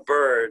up on a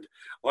bird.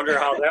 Wonder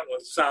how that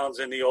one sounds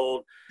in the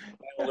old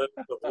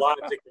analytical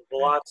logic and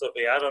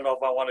philosophy. I don't know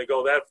if I want to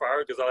go that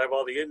far because I'll have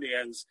all the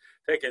Indians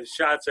taking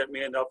shots at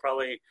me and they'll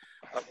probably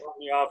run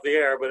me off the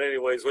air. But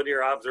anyways, what are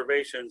your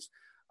observations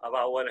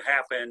about what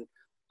happened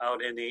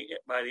out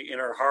by the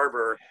Inner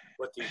Harbor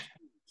with the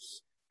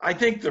Chiefs? I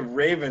think the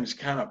Ravens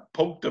kind of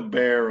poked the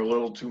bear a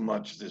little too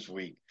much this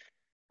week.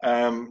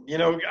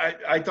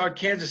 I thought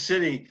Kansas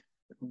City,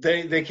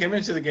 they came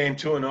into the game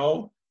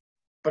 2-0,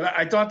 but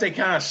I thought they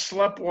kind of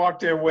sleptwalked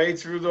their way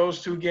through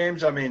those two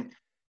games. I mean,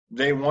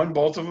 they won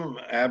both of them,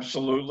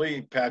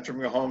 absolutely. Patrick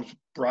Mahomes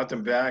brought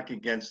them back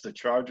against the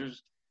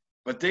Chargers,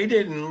 but they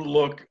didn't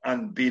look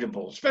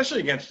unbeatable,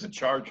 especially against the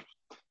Chargers.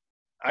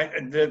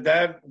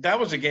 That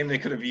was a game they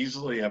could have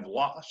easily have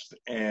lost.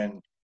 And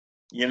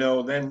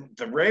then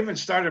the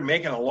Ravens started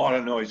making a lot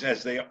of noise,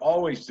 as they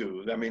always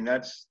do. I mean,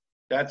 that's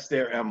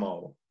their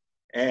MO.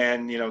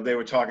 And, they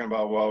were talking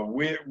about, well,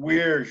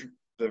 we're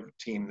the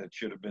team that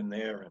should have been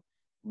there, and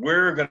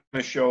we're going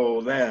to show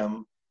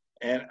them.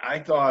 And I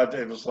thought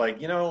it was like,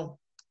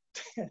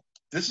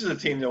 this is a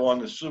team that won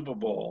the Super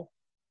Bowl.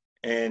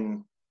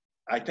 And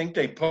I think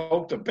they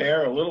poked the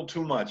bear a little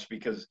too much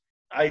because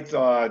I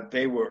thought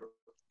they were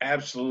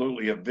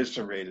absolutely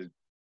eviscerated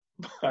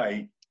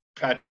by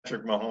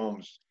Patrick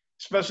Mahomes.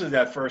 Especially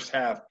that first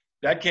half,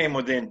 that came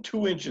within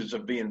 2 inches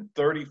of being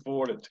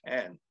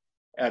 34-10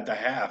 at the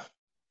half.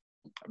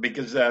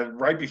 Because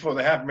right before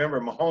the half, remember,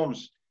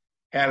 Mahomes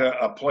had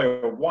a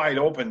player wide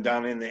open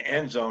down in the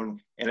end zone,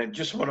 and it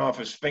just went off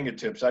his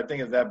fingertips. I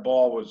think if that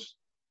ball was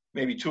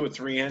maybe 2 or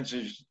 3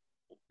 inches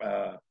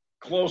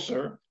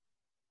closer,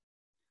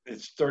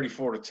 it's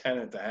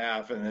 34-10 at the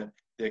half, and then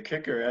the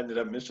kicker ended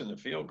up missing the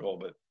field goal.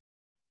 But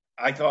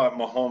I thought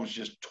Mahomes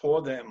just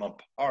tore them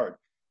apart.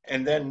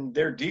 And then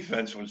their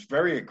defense was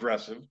very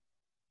aggressive.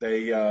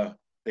 They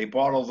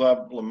bottled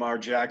up Lamar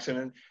Jackson,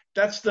 and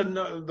that's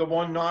the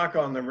one knock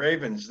on the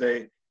Ravens.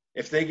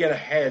 If they get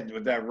ahead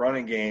with that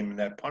running game and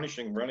that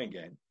punishing running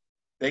game,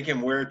 they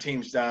can wear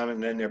teams down,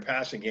 and then their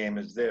passing game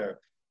is there.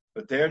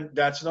 But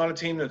that's not a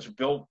team that's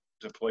built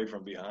to play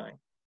from behind.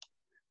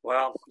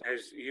 Well,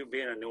 as you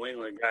being a New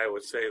England guy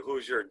would say,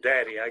 who's your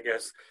daddy? I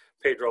guess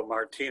Pedro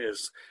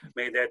Martinez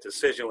made that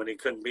decision when he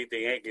couldn't beat the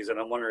Yankees. And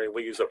I'm wondering if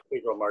we use a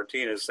Pedro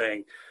Martinez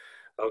saying,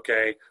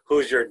 okay,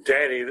 who's your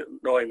daddy,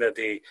 knowing that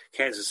the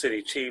Kansas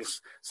City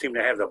Chiefs seem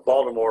to have the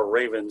Baltimore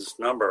Ravens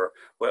number.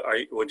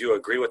 Would you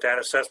agree with that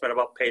assessment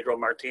about Pedro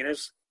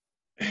Martinez?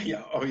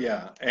 Yeah. Oh,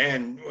 yeah.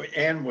 And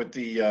with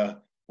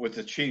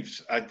the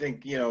Chiefs, I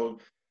think,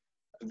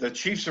 the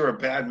Chiefs are a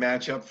bad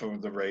matchup for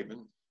the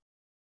Ravens.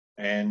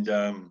 And,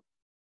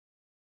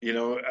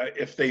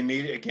 if they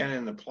meet again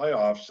in the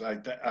playoffs,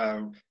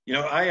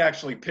 I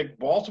actually picked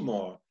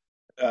Baltimore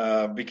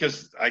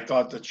because I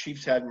thought the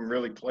Chiefs hadn't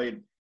really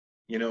played,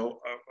 a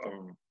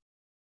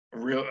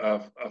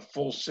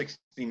full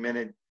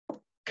 60-minute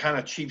kind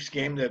of Chiefs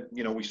game that,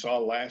 we saw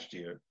last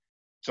year.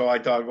 So I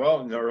thought,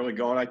 well, in the early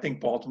going, I think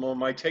Baltimore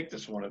might take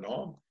this one at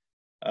home.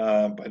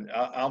 But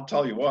I'll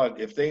tell you what,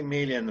 if they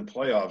meet in the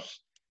playoffs,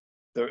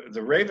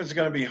 the Ravens are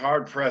going to be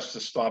hard pressed to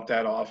stop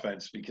that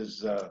offense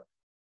because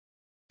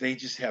they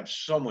just have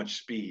so much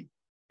speed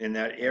in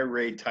that air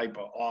raid type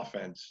of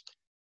offense.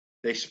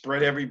 They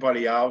spread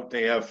everybody out.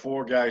 They have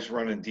 4 guys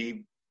running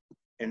deep,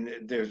 and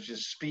there's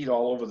just speed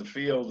all over the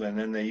field. And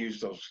then they use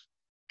those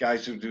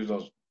guys who do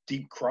those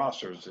deep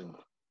crossers, and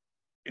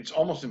it's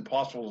almost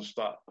impossible to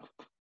stop.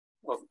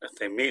 Well, if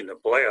they meet in the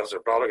playoffs,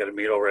 they're probably going to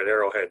meet over at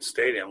Arrowhead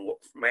Stadium.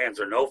 Fans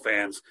or no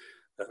fans,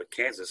 the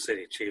Kansas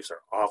City Chiefs are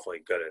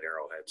awfully good at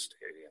Arrowhead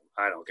Stadium.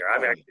 I don't care.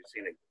 I've actually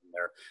seen it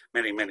there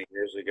many, many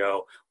years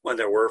ago when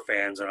there were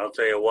fans. And I'll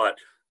tell you what,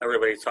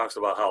 everybody talks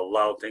about how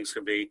loud things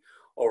can be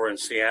over in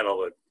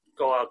Seattle. But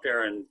go out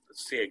there and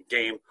see a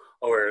game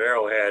over at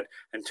Arrowhead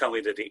and tell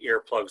me that the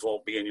earplugs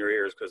won't be in your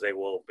ears, because they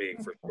will be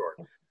for sure.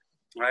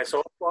 All right,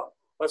 so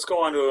let's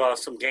go on to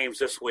some games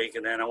this week.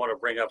 And then I want to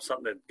bring up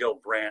something that Gil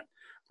Brandt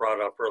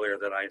brought up earlier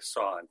that I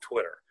saw on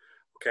Twitter.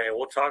 Okay,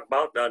 we'll talk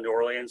about the New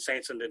Orleans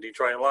Saints and the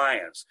Detroit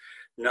Lions.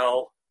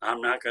 No,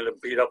 I'm not going to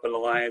beat up on the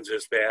Lions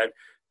this bad.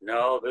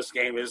 No, this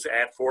game is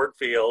at Ford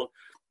Field.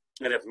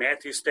 And if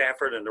Matthew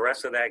Stafford and the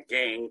rest of that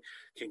gang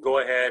can go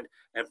ahead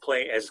and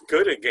play as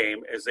good a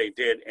game as they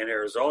did in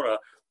Arizona,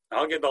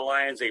 I'll give the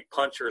Lions a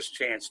puncher's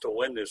chance to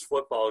win this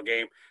football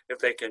game if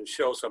they can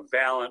show some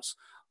balance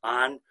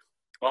on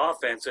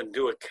offense and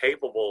do a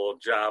capable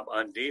job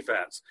on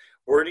defense.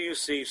 Where do you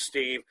see,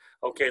 Steve,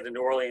 the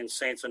New Orleans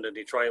Saints and the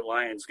Detroit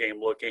Lions game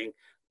looking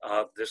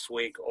this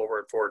week over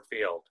at Ford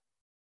Field?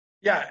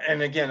 Yeah,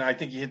 and again, I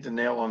think you hit the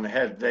nail on the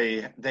head.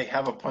 They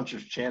have a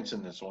puncher's chance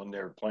in this one.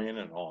 They're playing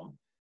at home.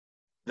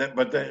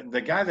 But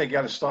the guy they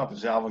got to stop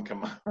is Alvin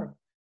Kamara.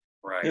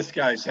 Right. This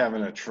guy's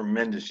having a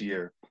tremendous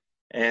year.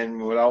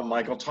 And without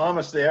Michael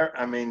Thomas there,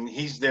 I mean,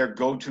 he's their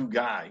go-to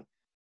guy.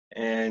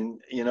 And,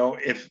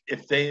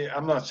 if they –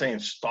 I'm not saying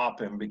stop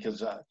him,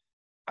 because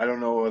I don't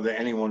know whether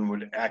anyone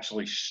would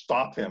actually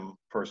stop him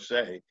per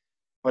se.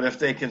 But if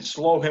they can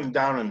slow him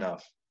down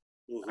enough,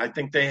 I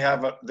think they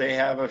have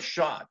a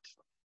shot.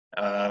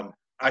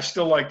 I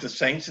still like the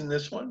Saints in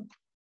this one.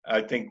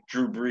 I think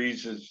Drew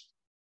Brees is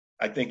 –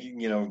 I think,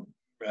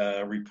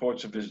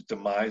 reports of his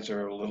demise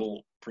are a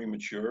little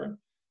premature.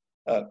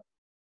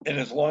 And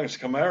as long as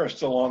Kamara's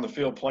still on the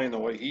field playing the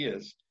way he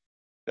is,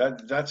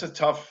 that's a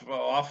tough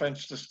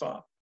offense to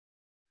stop.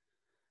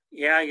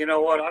 Yeah, you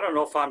know what? I don't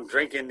know if I'm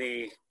drinking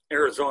the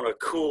Arizona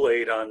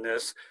Kool-Aid on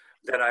this,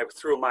 that I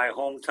threw my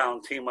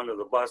hometown team under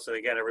the bus. And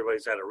again,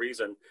 everybody's had a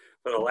reason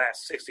for the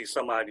last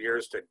 60-some-odd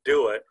years to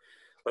do it.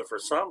 But for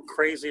some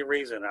crazy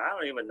reason, I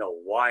don't even know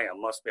why, I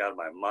must be out of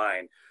my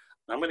mind,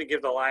 I'm going to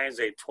give the Lions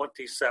a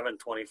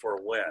 27-24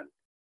 win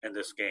in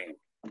this game.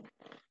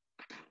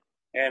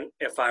 And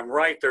if I'm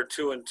right, they're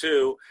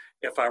 2-2.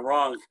 If I'm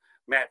wrong,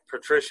 Matt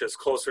Patricia's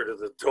closer to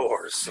the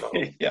door. So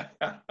yeah.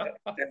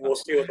 And we'll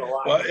see what the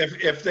Lions. Well,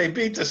 if they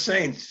beat the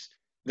Saints,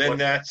 then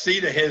that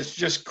seat of his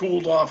just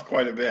cooled off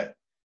quite a bit.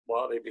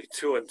 Well, they'd be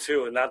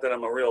 2-2, and not that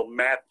I'm a real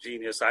math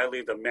genius. I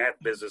leave the math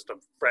business to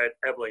Fred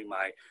Ebling,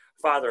 my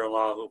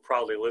father-in-law, who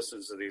probably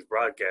listens to these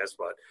broadcasts.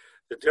 But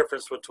the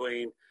difference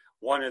between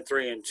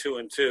 1-3 and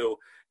 2-2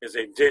 is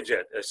a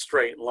digit, a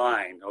straight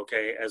line,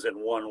 okay, as in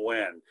one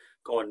win,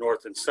 going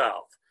north and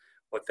south.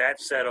 With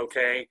that said,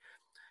 okay,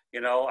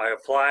 I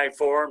applied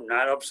for them,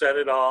 not upset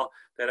at all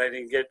that I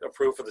didn't get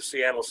approved for the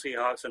Seattle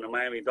Seahawks and the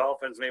Miami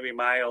Dolphins. Maybe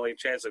my only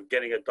chance of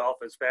getting a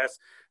Dolphins pass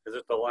is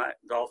if the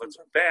Dolphins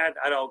are bad.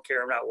 I don't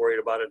care. I'm not worried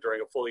about it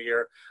during a full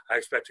year. I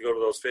expect to go to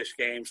those fish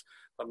games.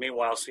 But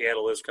meanwhile,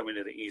 Seattle is coming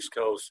to the East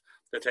Coast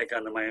to take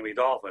on the Miami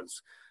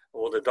Dolphins.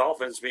 Will the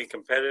Dolphins be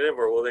competitive,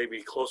 or will they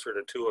be closer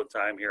to 2 at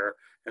time here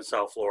in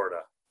South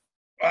Florida?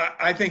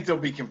 I think they'll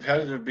be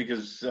competitive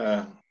because,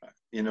 the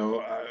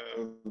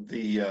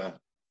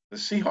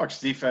Seahawks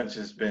defense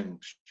has been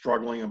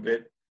struggling a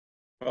bit.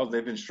 Well,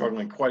 they've been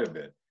struggling quite a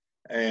bit.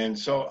 And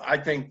so I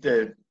think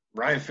that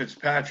Ryan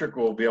Fitzpatrick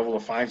will be able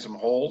to find some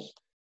holes.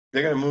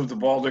 They're going to move the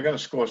ball. They're going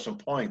to score some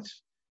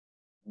points.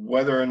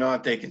 Whether or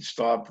not they can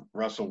stop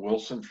Russell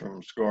Wilson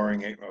from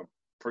scoring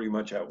pretty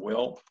much at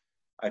will,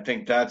 I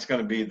think that's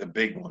going to be the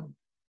big one.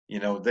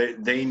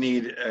 They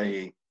need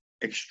a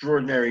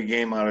extraordinary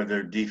game out of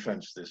their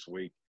defense this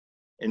week.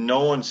 And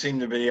no one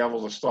seemed to be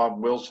able to stop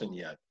Wilson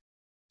yet.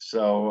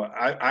 So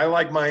I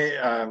like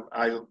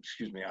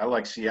I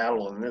like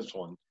Seattle in this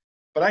one,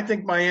 but I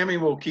think Miami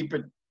will keep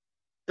it.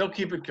 They'll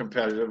keep it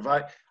competitive.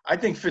 I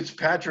think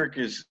Fitzpatrick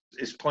is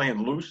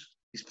playing loose.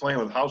 He's playing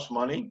with house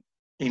money.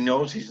 He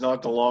knows he's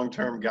not the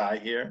long-term guy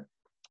here,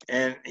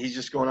 and he's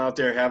just going out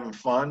there having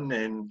fun.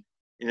 And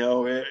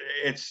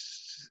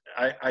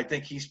I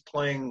think he's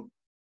playing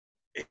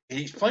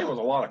he's playing with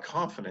a lot of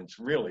confidence,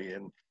 really.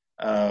 And,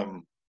 I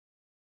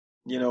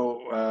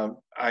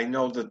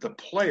know that the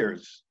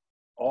players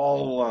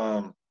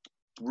all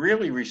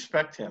really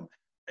respect him.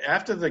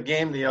 After the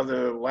game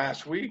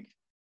last week,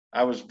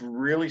 I was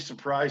really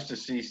surprised to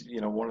see,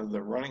 one of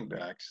the running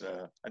backs,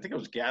 I think it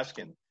was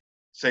Gaskin,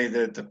 say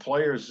that the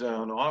players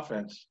on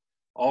offense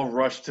all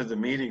rushed to the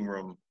meeting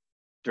room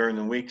during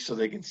the week so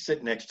they can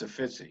sit next to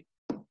Fitzy.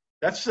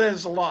 That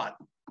says a lot.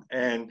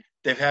 And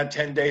they've had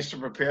 10 days to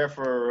prepare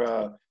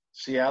for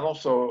Seattle.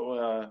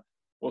 So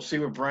we'll see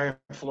what Brian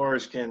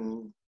Flores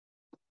can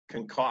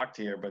concoct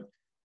here. But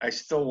I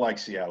still like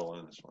Seattle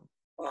in this one.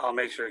 Well, I'll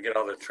make sure to get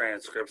all the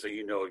transcripts so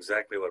you know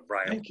exactly what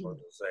Brian Flores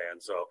is saying.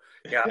 So,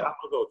 yeah, Yeah.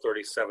 I'll go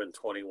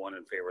 37-21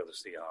 in favor of the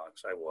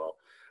Seahawks. I will.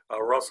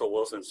 Russell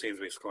Wilson seems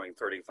to be scoring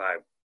 35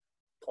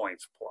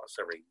 points plus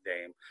every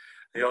game.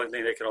 The only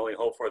thing they can only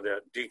hope for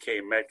that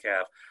DK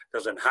Metcalf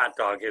doesn't hot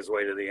dog his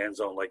way to the end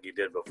zone like he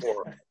did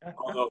before.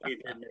 Although he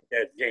did make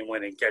that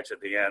game-winning catch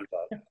at the end.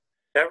 But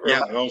That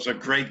was a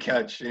great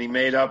catch, and he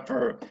made up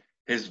for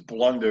his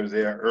blunder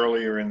there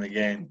earlier in the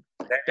game.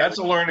 That's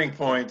a learning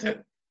point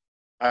that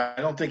I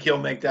don't think he'll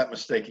make that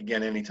mistake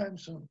again anytime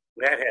soon.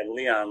 That had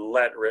Leon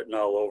Lett written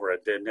all over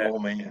it, didn't it? Oh,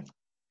 man.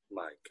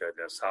 My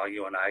goodness, how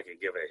you and I can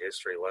give a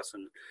history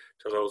lesson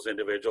to those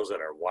individuals that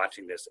are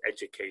watching this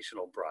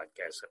educational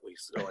broadcast that we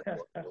still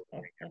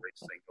every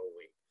single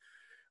week.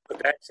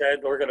 But that said,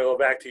 we're going to go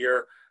back to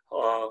your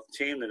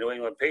team, the New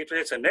England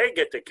Patriots, and they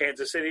get the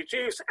Kansas City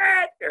Chiefs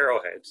at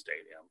Arrowhead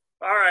Stadium.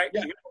 All right,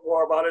 You know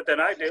more about it than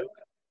I do.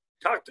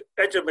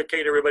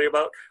 Educate everybody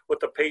about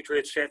what the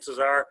Patriots' chances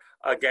are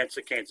against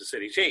the Kansas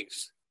City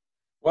Chiefs.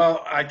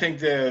 Well, I think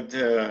that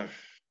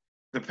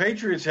the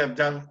Patriots have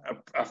done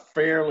a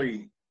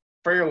fairly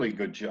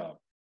good job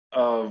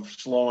of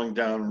slowing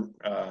down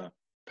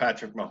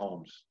Patrick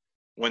Mahomes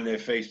when they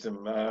faced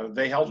him.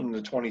 They held him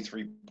to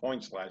 23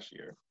 points last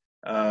year.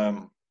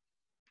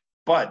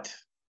 But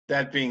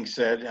that being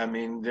said, I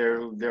mean, their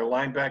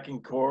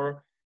linebacking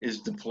core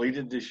is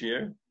depleted this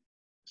year.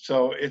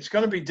 So it's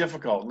going to be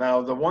difficult.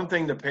 Now, the one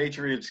thing the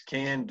Patriots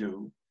can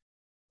do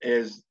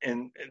is,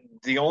 and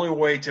the only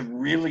way to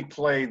really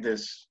play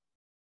this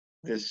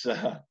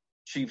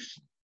Chiefs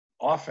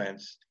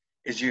offense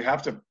is you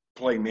have to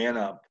play man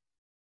up.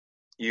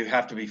 You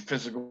have to be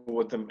physical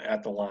with them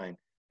at the line.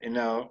 And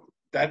now,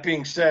 that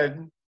being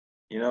said,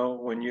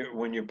 when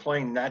you're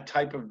playing that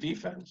type of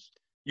defense,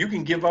 you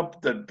can give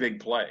up the big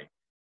play.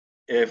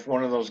 If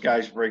one of those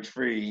guys breaks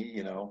free,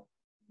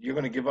 you're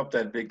going to give up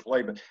that big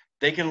play. But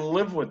they can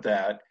live with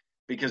that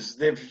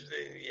because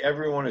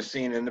everyone has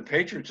seen, and the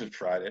Patriots have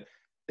tried it.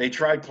 They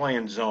tried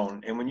playing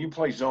zone, and when you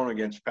play zone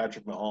against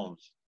Patrick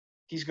Mahomes,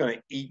 he's going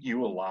to eat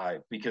you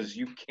alive because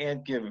you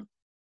can't give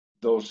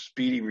those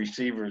speedy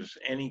receivers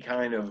any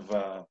kind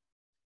of,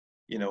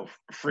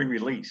 free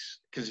release.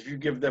 Because if you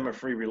give them a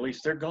free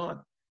release, they're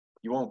gone.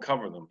 You won't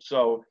cover them.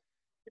 So,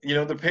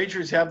 the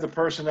Patriots have the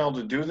personnel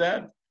to do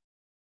that,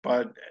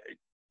 but,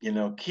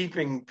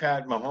 keeping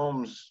Pat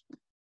Mahomes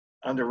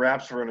under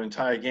wraps for an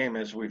entire game,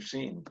 as we've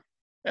seen,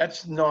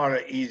 that's not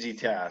an easy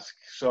task.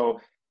 So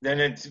then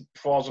it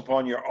falls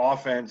upon your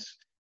offense.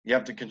 You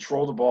have to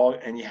control the ball,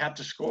 and you have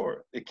to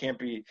score. It can't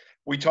be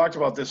 – we talked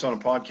about this on a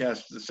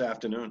podcast this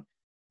afternoon.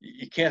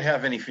 You can't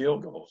have any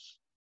field goals.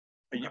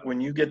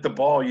 When you get the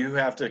ball, you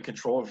have to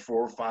control it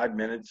 4 or 5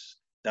 minutes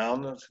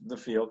down the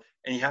field,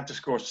 and you have to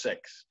score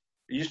 6.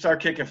 You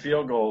start kicking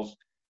field goals,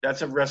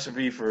 that's a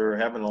recipe for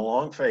having a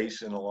long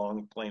face and a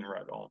long plane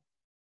ride home.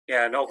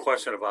 Yeah, no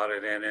question about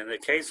it. And in the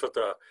case with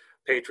the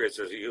Patriots,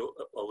 as you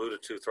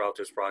alluded to throughout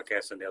this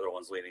broadcast and the other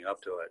ones leading up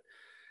to it,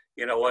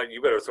 you know what?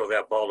 You better throw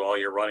that ball to all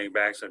your running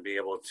backs and be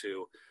able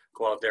to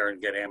go out there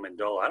and get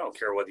Amendola. I don't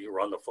care whether you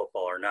run the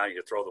football or not.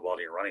 You throw the ball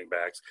to your running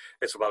backs.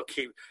 It's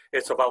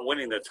about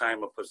winning the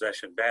time of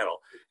possession battle.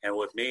 And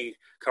with me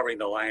covering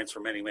the Lions for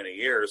many, many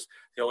years,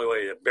 the only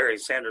way that Barry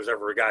Sanders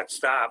ever got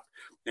stopped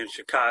in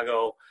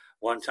Chicago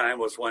one time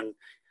was when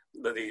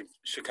the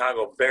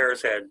Chicago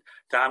Bears had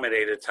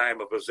dominated time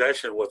of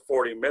possession with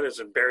 40 minutes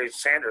and Barry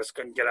Sanders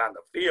couldn't get on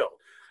the field.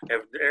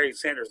 If Barry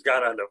Sanders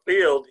got on the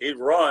field, he'd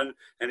run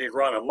and he'd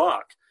run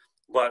amok.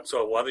 But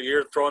so whether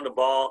you're throwing the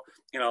ball,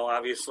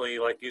 obviously,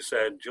 like you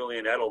said,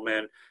 Julian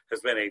Edelman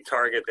has been a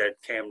target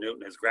that Cam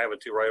Newton has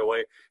grabbed to right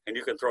away, and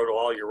you can throw to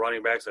all your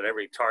running backs and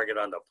every target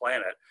on the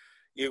planet.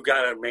 You've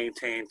got to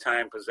maintain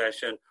time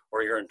possession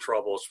or you're in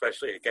trouble,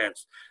 especially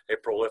against a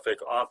prolific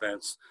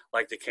offense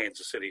like the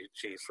Kansas City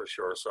Chiefs for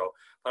sure. So,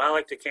 but I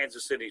like the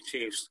Kansas City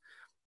Chiefs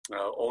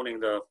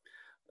owning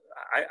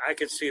I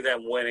could see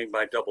them winning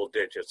by double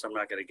digits. I'm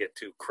not going to get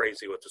too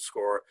crazy with the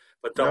score,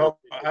 but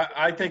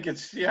I think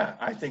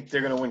I think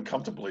they're going to win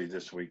comfortably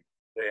this week.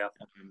 Yeah,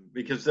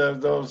 because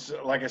those,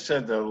 like I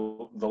said, the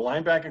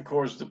linebacking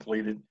core is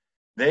depleted.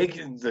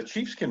 The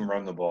Chiefs can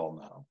run the ball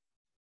now.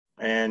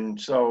 And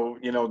so,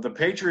 the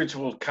Patriots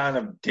will kind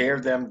of dare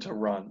them to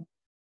run,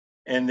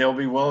 and they'll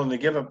be willing to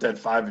give up that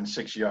 5 and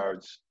 6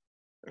 yards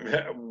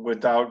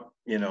without,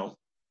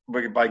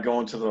 by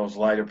going to those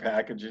lighter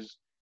packages.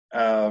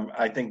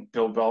 I think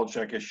Bill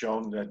Belichick has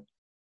shown that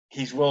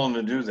he's willing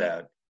to do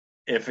that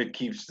if it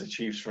keeps the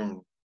Chiefs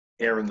from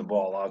airing the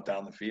ball out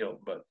down the field.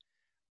 But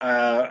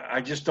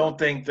I just don't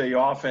think the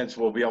offense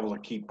will be able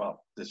to keep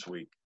up this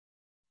week.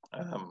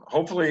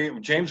 Hopefully,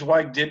 James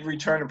White did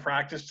return to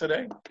practice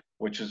today,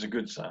 which is a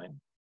good sign.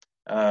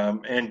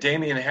 And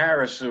Damian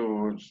Harris,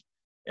 who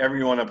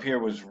everyone up here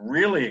was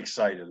really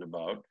excited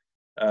about,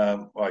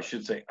 well, I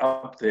should say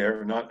up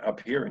there, not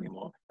up here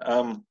anymore.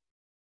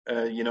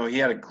 He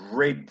had a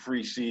great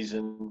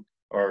preseason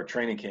or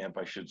training camp,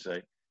 I should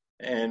say.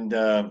 And,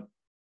 a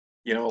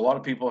lot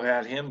of people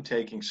had him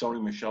taking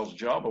Sony Michel's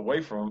job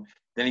away from him.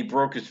 Then he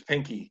broke his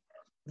pinky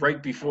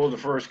right before the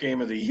first game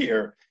of the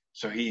year.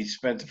 So he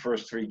spent the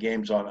first 3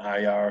 games on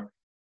IR.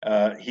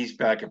 He's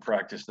back at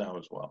practice now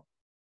as well.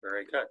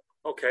 Very good.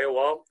 Okay,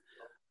 well,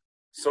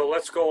 so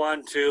let's go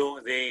on to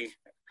the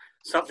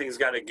Something's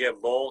Got to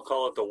Give Bowl.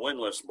 Call it the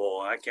Winless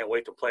Bowl. I can't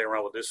wait to play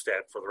around with this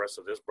stat for the rest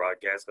of this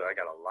broadcast, but I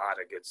got a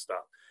lot of good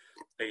stuff.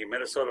 The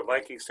Minnesota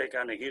Vikings take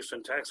on the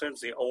Houston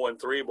Texans, the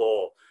 0-3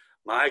 Bowl.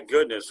 My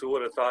goodness, who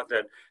would have thought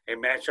that a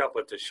matchup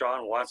with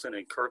Deshaun Watson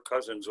and Kirk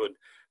Cousins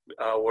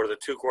where the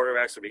 2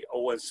 quarterbacks would be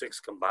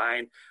 0-6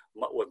 combined,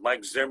 with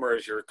Mike Zimmer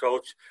as your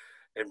coach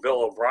and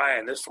Bill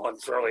O'Brien. This one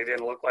certainly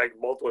didn't look like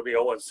both would be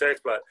 0-6,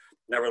 but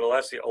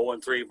nevertheless, the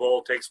 0-3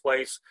 Bowl takes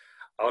place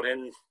out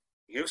in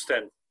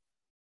Houston.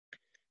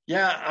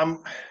 Yeah,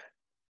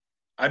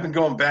 I've been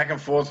going back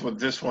and forth with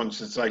this one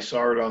since I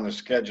saw it on the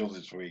schedule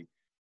this week.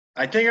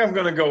 I think I'm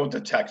going to go with the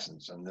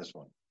Texans on this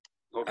one.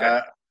 Okay.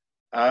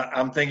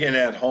 I'm thinking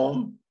at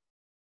home.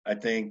 I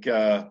think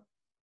they're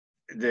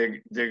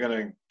going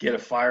to get a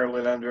fire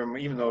lit under them,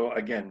 even though,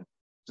 again,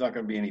 there's not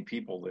going to be any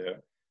people there.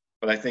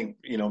 But I think,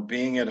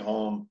 being at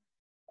home,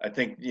 I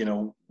think,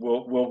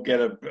 we'll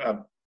get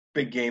a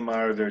big game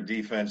out of their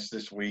defense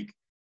this week.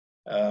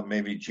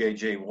 Maybe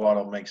J.J. Watt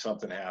will make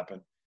something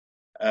happen.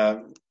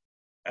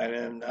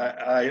 And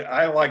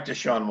I like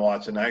Deshaun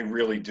Watson. I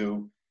really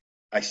do.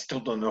 I still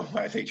don't know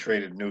why they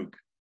traded Nuke.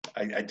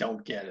 I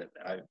don't get it.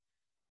 I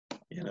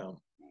don't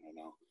know.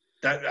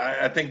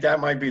 I think that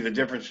might be the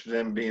difference for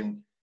them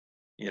being,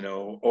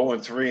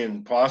 0-3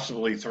 and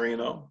possibly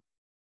 3-0.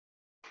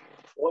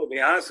 Well, to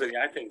be honest with you,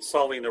 I think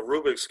solving the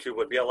Rubik's Cube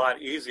would be a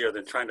lot easier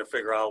than trying to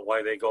figure out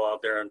why they go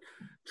out there and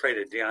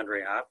traded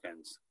DeAndre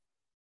Hopkins.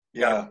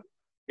 Yeah.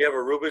 You have a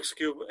Rubik's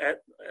Cube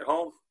at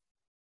home?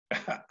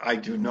 I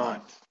do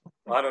not.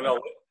 I don't know.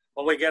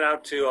 When we get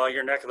out to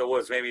your neck of the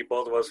woods, maybe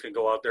both of us can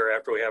go out there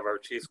after we have our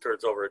cheese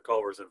curds over at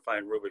Culver's and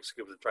find Rubik's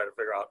Cubes and try to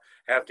figure out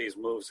half these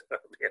moves that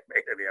are being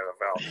made in the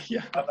NFL.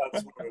 Yeah. I'm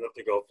not smart enough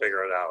to go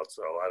figure it out,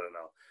 so I don't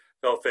know.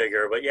 Go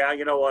figure. But, yeah,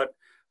 you know what,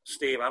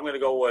 Steve, I'm going to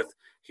go with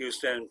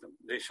Houston,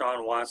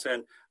 Deshaun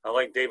Watson. I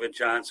like David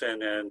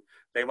Johnson, and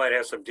they might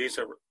have some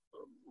decent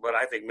 – but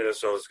I think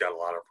Minnesota's got a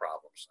lot of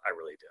problems. I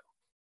really do.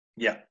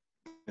 Yeah,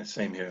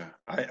 same here.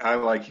 I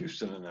like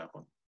Houston in that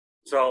one.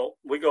 So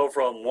we go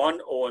from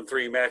 1-0-3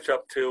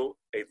 matchup to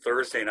a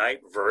Thursday night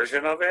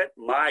version of it.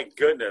 My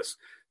goodness,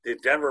 the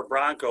Denver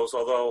Broncos,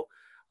 although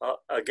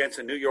against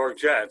the New York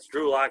Jets,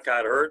 Drew Lock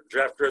got hurt.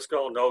 Jeff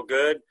Driscoll, no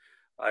good.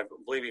 I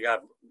believe he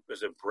got,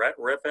 was it Brett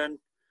Rippon?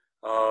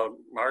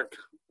 Mark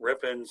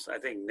Rippon's, I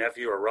think,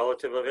 nephew or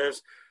relative of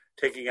his,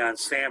 taking on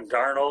Sam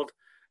Darnold.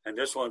 And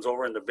this one's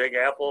over in the Big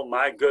Apple.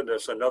 My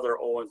goodness, another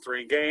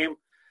 0-3 game.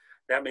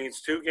 That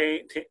means 2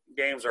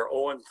 games are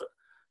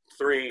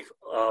 0-3,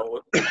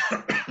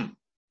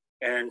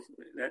 and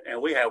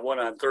we have one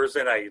on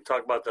Thursday night. You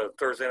talk about the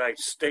Thursday night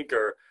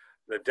stinker,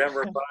 the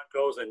Denver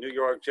Broncos and New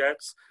York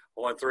Jets,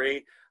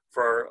 0-3.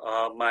 For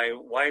my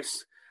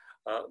wife's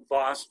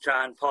boss,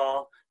 John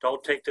Paul,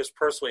 don't take this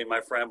personally,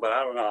 my friend, but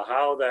I don't know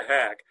how the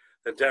heck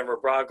the Denver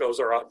Broncos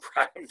are on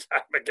prime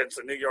time against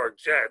the New York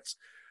Jets.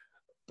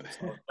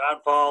 So,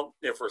 John Paul,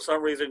 if for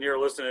some reason you're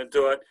listening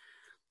to it,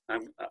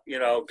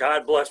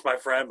 God bless my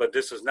friend, but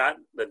this is not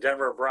the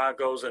Denver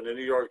Broncos and the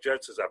New York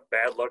Jets is a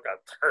bad look on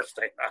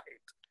Thursday night.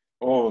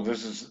 Oh,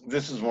 this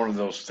is one of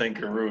those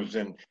stinkeroos,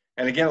 and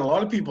again, a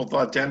lot of people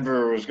thought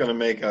Denver was going to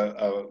make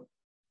an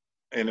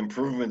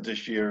improvement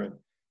this year.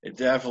 It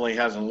definitely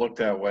hasn't looked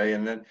that way.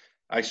 And then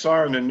I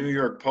saw in the New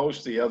York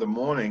Post the other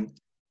morning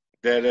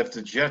that if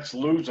the Jets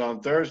lose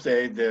on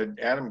Thursday, that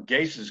Adam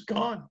Gase is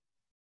gone.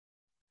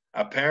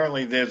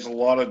 Apparently, there's a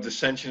lot of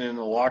dissension in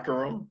the locker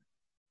room.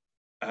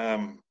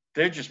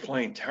 They're just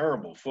playing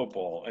terrible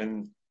football,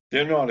 and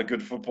they're not a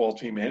good football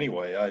team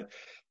anyway.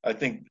 I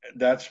think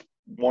that's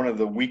one of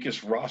the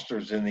weakest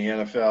rosters in the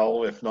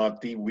NFL, if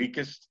not the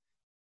weakest.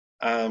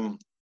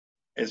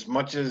 As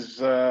much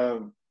as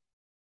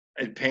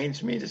it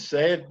pains me to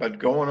say it, but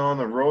going on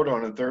the road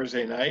on a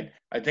Thursday night,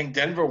 I think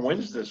Denver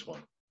wins this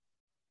one.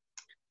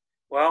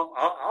 Well,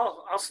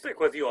 I'll stick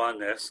with you on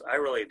this. I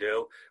really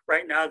do.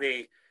 Right now,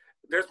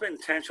 there's been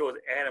tension with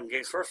Adam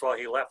Gase. First of all,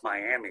 he left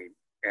Miami,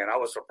 and I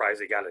was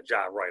surprised he got a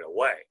job right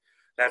away.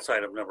 That's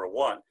item number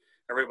one.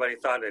 Everybody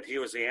thought that he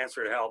was the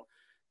answer to help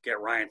get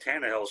Ryan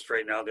Tannehill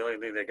straightened out. The only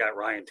thing that got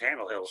Ryan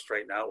Tannehill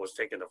straightened out was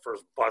taking the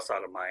first bus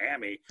out of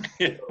Miami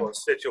to a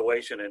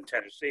situation in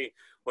Tennessee,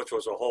 which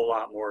was a whole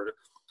lot more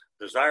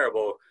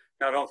desirable.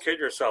 Now, don't kid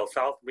yourself.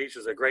 South Beach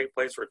is a great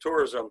place for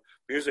tourism.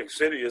 Music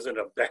City isn't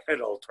a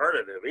bad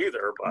alternative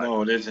either. But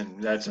No, it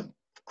isn't. That's a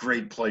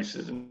great place,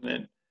 isn't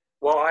it?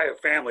 well, I have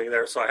family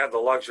there, so I have the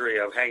luxury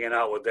of hanging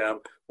out with them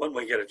when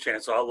we get a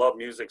chance. So I love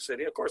Music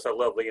City. Of course, I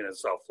love being in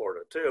South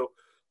Florida too.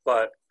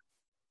 But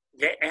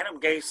Adam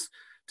Gase,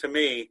 to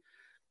me,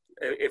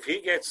 if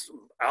he gets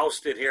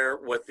ousted here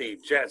with the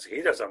Jets,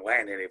 he doesn't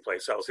land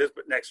anyplace else. His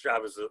next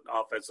job is an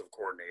offensive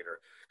coordinator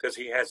because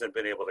he hasn't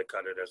been able to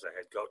cut it as a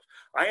head coach.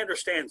 I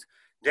understand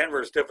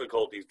Denver's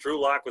difficulties.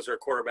 Drew Lock was their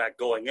quarterback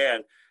going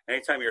in.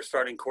 Anytime your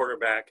starting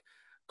quarterback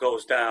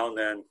goes down,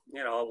 then,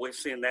 we've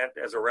seen that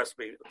as a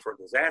recipe for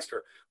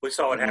disaster. We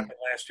saw what happened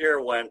last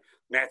year when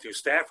Matthew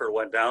Stafford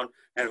went down,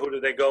 and who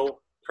did they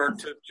go turn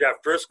to?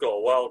 Jeff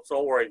Driscoll. Well,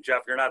 don't worry,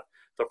 Jeff, you're not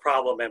the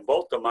problem in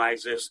both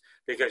demises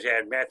because you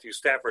had Matthew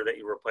Stafford that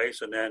you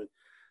replaced, and then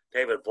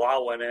David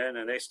Blau went in,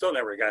 and they still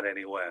never got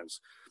any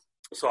wins.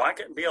 So I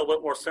can be a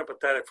little more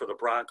sympathetic for the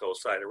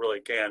Broncos side. I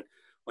really can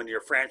when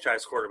your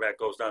franchise quarterback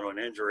goes down to an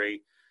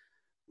injury.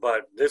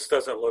 But this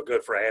doesn't look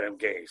good for Adam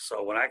Gase.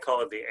 So when I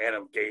call it the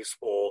Adam Gase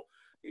Bowl,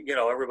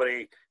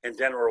 everybody in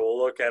Denver will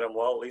look at him,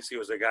 well, at least he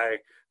was a guy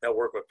that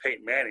worked with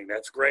Peyton Manning.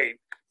 That's great.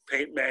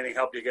 Peyton Manning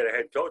helped you get a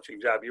head coaching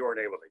job. You weren't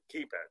able to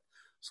keep it.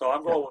 So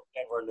I'm going with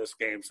Denver in this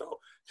game. So,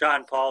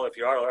 John Paul, if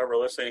you are ever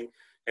listening,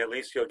 at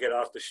least you'll get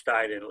off the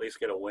schneid and at least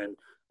get a win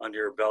under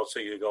your belt so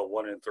you go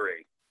 1-3.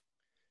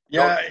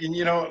 Yeah,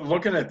 and,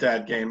 looking at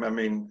that game, I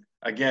mean,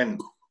 again,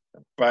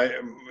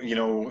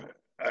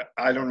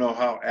 I don't know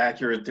how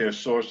accurate their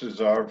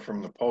sources are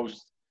from the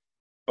Post,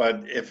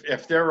 but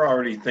if they're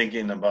already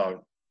thinking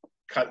about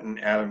cutting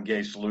Adam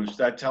Gase loose,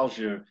 that tells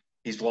you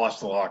he's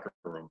lost the locker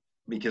room.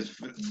 Because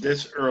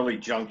this early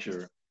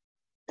juncture,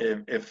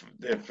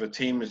 if a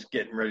team is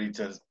getting ready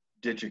to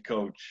ditch a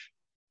coach,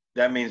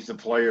 that means the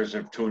players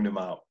have tuned him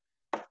out,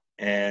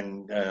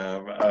 and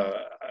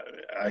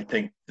I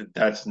think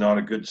that's not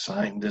a good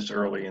sign this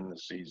early in the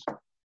season.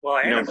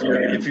 Well,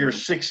 if you're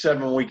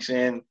 6-7 weeks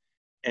in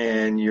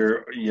and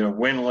you're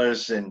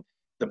winless and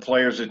the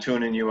players are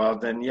tuning you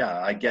out, then yeah,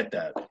 I get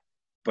that.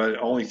 But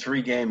only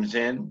 3 games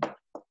in,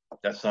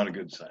 that's not a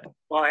good sign.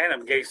 Well,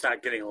 Adam Gase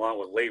not getting along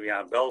with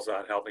Le'Veon Bell's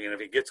not helping, and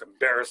if he gets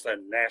embarrassed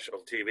on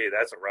national TV,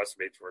 that's a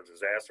recipe for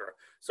disaster.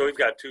 So he's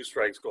got 2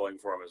 strikes going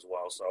for him as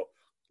well. So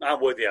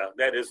I'm with you.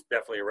 That is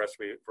definitely a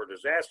recipe for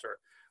disaster.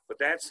 But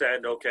that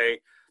said, okay,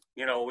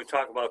 we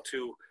talk about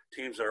 2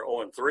 teams that are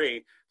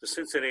 0-3. The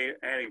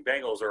Cincinnati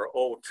Bengals are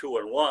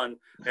 0-2-1.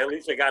 At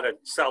least they got to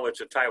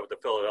salvage a tie with the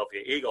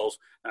Philadelphia Eagles.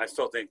 And I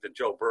still think that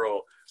Joe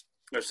Burrow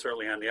is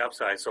certainly on the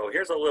upside. So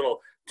here's a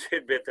little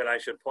tidbit that I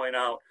should point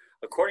out.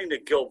 According to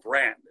Gil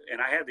Brandt,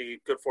 and I had the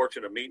good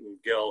fortune of meeting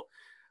Gil,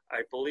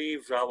 I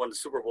believe when the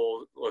Super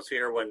Bowl was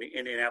here, when the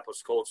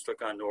Indianapolis Colts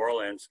took on New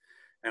Orleans,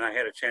 and I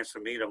had a chance to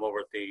meet him over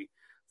at the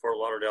Fort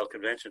Lauderdale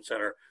Convention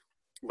Center.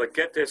 But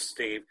get this,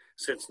 Steve,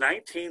 since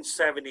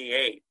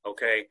 1978,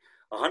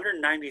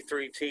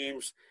 193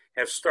 teams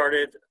have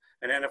started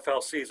an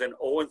NFL season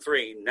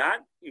 0-3,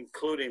 not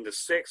including the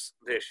 6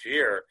 this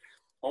year.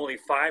 Only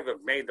 5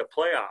 have made the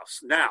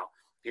playoffs. Now,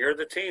 here are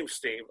the teams,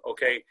 Steve,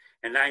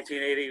 In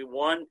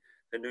 1981,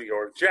 the New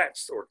York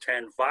Jets were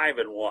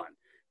 10-5-1.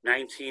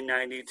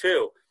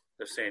 1992,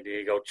 the San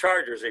Diego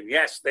Chargers, and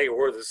yes, they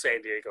were the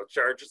San Diego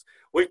Chargers.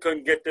 We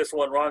couldn't get this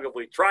one wrong if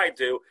we tried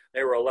to.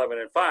 They were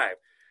 11-5.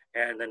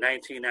 And the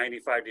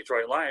 1995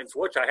 Detroit Lions,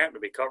 which I happened to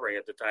be covering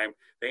at the time,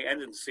 they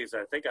ended the season,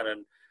 I think, on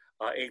an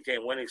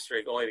 8-game winning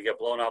streak, only to get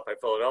blown out by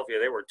Philadelphia.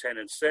 They were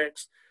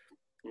 10-6.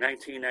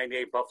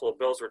 1998 Buffalo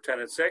Bills were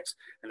 10-6,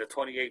 and the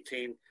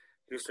 2018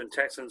 Houston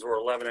Texans were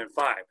 11-5.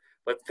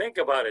 But think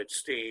about it,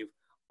 Steve.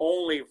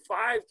 Only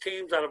 5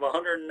 teams out of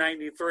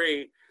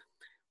 193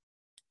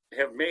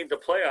 have made the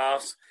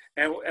playoffs.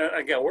 And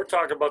again, we're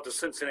talking about the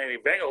Cincinnati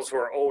Bengals, who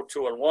are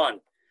 0-2-1.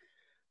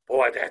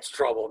 Boy, that's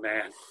trouble,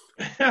 man.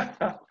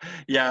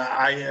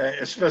 Yeah,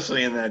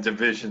 especially in that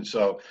division.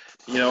 So,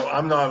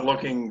 I'm not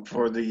looking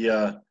for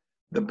the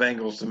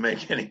Bengals to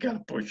make any kind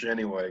of push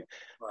anyway.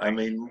 Right. I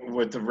mean,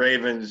 with the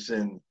Ravens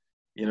and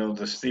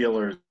the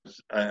Steelers,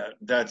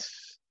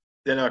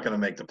 they're not going to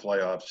make the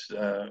playoffs.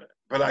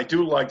 But I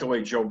do like the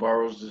way Joe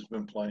Burrows has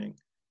been playing,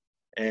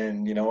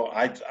 and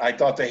I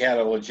thought they had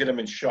a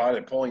legitimate shot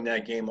at pulling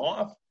that game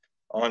off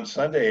on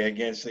Sunday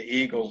against the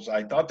Eagles.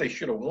 I thought they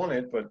should have won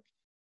it, but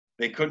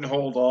they couldn't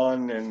hold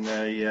on, and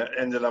they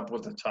ended up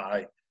with a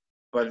tie.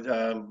 But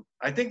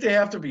I think they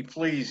have to be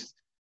pleased.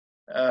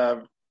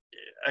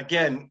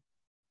 Again,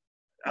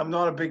 I'm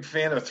not a big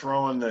fan of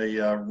throwing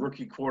the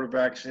rookie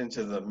quarterbacks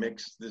into the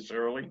mix this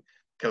early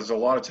because a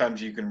lot of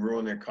times you can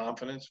ruin their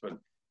confidence. But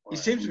he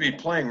seems to be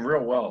playing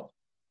real well.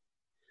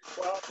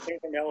 Well, came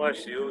from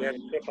LSU, had a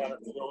chip on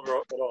his shoulder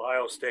at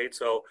Ohio State.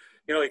 So,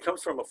 he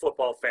comes from a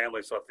football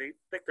family. So if you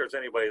think there's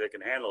anybody that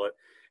can handle it,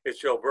 it's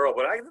Joe Burrow.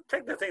 But I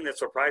think the thing that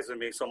surprises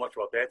me so much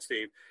about that,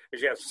 Steve,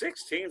 is you have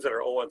 6 teams that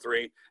are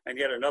 0-3, and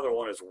yet another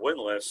one is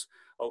winless.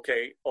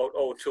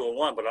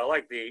 0-2-1. But I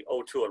like the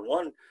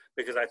 0-2-1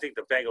 because I think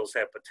the Bengals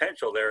have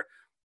potential there.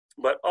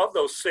 But of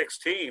those 6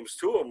 teams,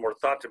 2 of them were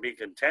thought to be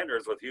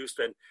contenders, with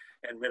Houston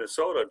and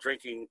Minnesota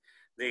drinking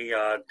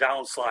the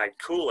downslide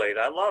Kool-Aid.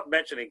 I love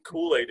mentioning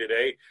Kool-Aid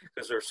today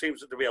because there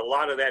seems to be a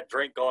lot of that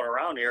drink going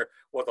around here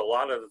with a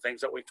lot of the things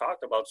that we've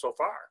talked about so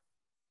far.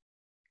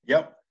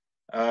 Yep.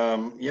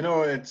 You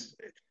know,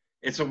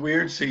 it's a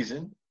weird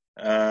season.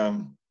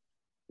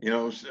 You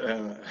know,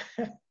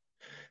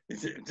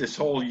 this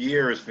whole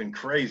year has been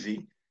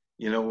crazy,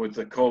 you know, with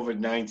the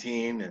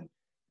COVID-19, and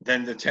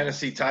then the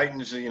Tennessee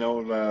Titans, you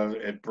know,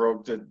 it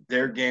broke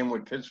their game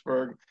with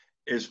Pittsburgh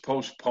is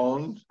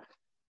postponed,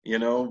 you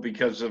know,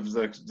 because of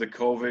the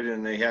COVID,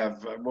 and they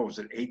have, what was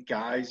it, 8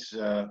 guys,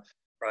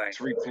 Right.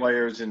 3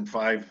 players and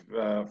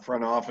 5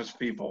 front office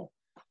people,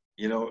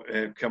 you know,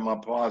 have come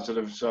up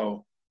positive.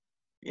 So,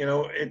 you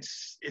know,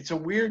 it's a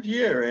weird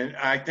year, and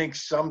I think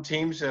some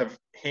teams have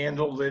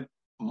handled it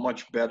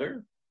much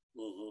better.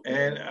 Mm-hmm.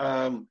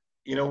 And,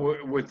 you know,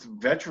 with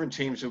veteran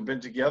teams who've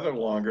been together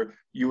longer,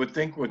 you would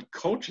think with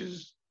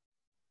coaches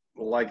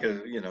like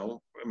you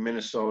know,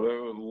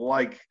 Minnesota,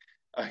 like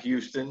a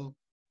Houston,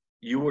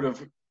 you would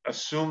have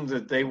assumed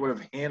that they would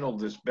have handled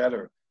this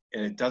better.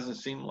 And it doesn't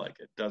seem like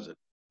it, does it?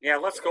 Yeah,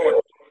 let's go with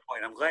that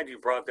point. I'm glad you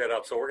brought that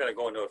up. So we're going to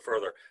go into it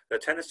further. The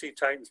Tennessee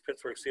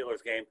Titans-Pittsburgh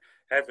Steelers game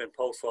has been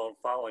postponed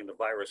following the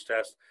virus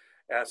test.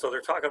 So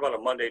they're talking about a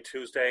Monday,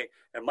 Tuesday.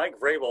 And Mike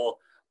Vrabel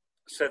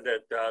said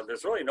that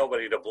there's really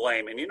nobody to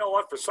blame. And you know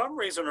what? For some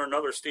reason or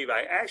another, Steve,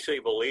 I actually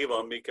believe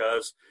him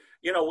because,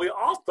 you know, we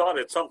all thought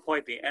at some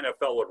point the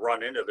NFL would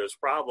run into this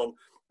problem.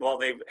 Well,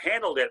 they've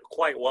handled it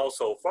quite well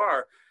so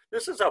far.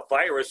 This is a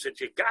virus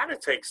that you got to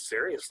take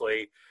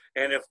seriously.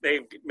 And if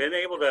they've been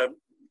able to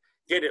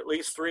get at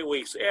least 3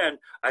 weeks in,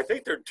 I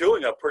think they're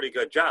doing a pretty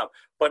good job.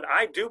 But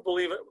I do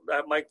believe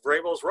that Mike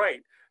Vrabel's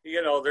right.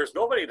 You know, there's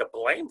nobody to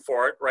blame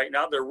for it right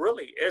now. There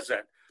really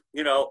isn't.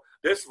 You know,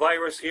 this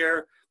virus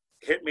here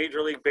hit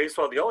Major League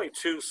Baseball. The only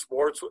 2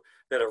 sports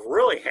that have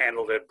really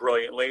handled it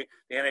brilliantly.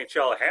 The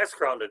NHL has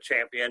crowned a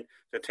champion,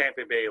 the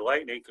Tampa Bay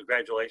Lightning.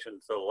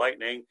 Congratulations to the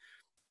Lightning.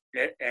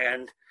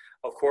 And,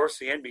 of course,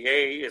 the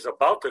NBA is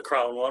about to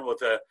crown one with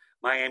the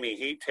Miami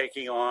Heat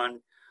taking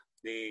on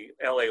the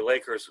LA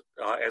Lakers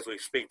as we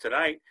speak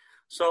tonight.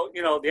 So,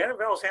 you know, the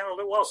NFL has handled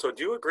it well. So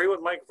do you agree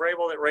with Mike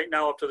Vrabel that right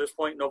now, up to this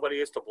point, nobody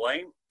is to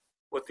blame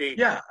with the...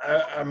 Yeah,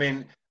 I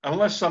mean,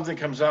 unless something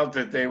comes out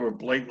that they were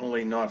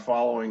blatantly not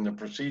following the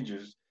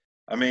procedures.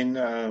 I mean,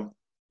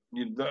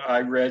 I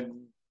read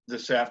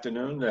this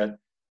afternoon that,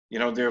 you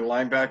know, their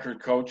linebacker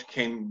coach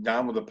came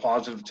down with a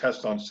positive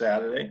test on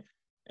Saturday,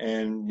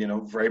 and, you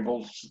know,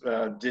 Vrabel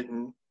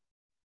didn't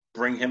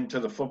bring him to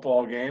the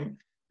football game.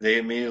 They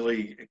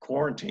immediately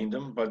quarantined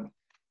him, but,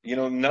 you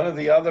know, none of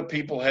the other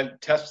people had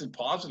tested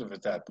positive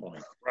at that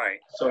point. Right.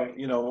 So,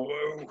 you know,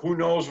 who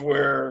knows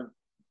where,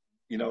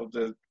 you know,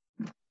 the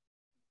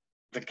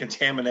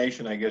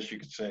contamination, I guess you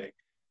could say,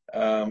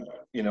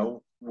 you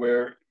know,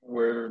 where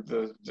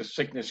the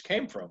sickness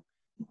came from.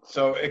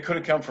 So it could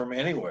have come from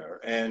anywhere.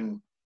 And,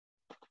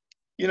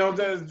 you know,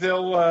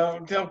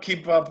 they'll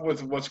keep up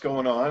with what's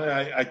going on.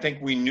 I think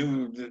we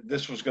knew that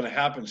this was going to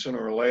happen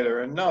sooner or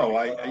later. And no,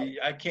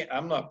 I can't,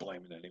 I'm not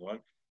blaming anyone.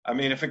 I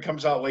mean, if it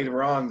comes out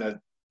later on that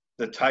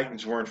the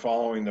Titans weren't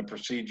following the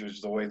procedures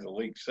the way the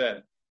league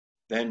said,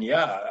 then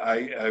yeah,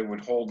 I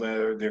would hold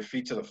their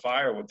feet to the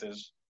fire with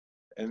this,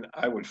 and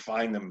I would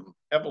fine them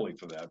heavily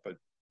for that. But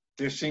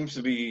there seems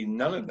to be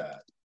none of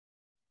that.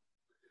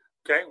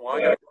 Okay, well,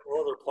 I got a couple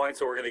other points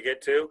that we're going to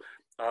get to.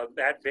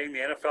 That being the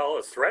NFL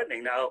is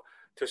threatening now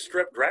to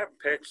strip draft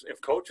picks if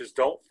coaches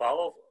don't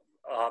follow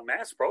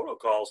mass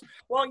protocols.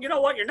 Well, you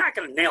know what? You're not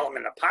going to nail them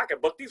in the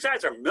pocketbook. These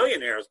guys are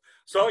millionaires.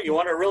 So you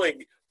want to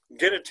really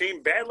get a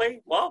team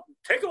badly? Well,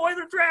 take away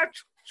their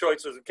draft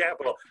choices and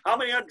capital. How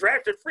many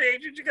undrafted free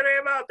agents you going to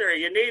have out there?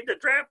 You need the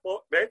draft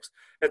picks.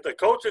 If the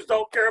coaches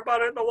don't care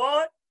about it in the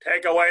wallet,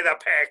 take away the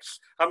picks.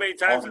 How many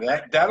times?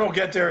 That'll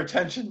get their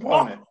attention,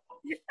 won't it?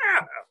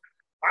 Yeah,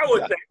 I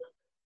would think.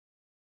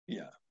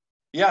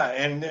 Yeah,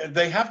 and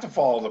they have to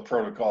follow the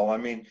protocol. I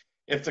mean,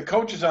 if the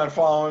coaches aren't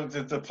following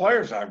it, the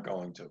players aren't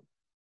going to.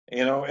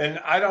 You know, and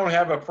I don't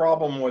have a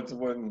problem with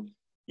when,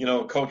 you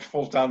know, a coach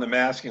pulls down the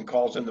mask and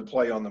calls in the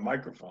play on the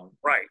microphone.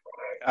 Right.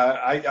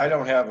 I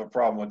don't have a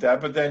problem with that.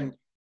 But then,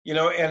 you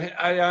know, and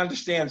I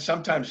understand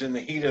sometimes in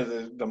the heat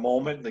of the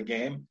moment, the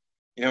game,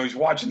 you know, he's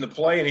watching the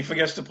play and he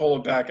forgets to pull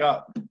it back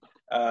up.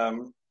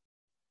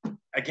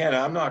 Again,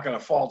 I'm not going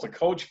to fault the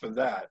coach for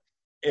that.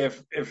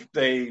 If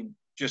they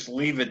just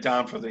leave it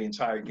down for the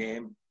entire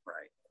game,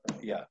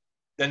 right? Yeah,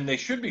 then they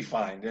should be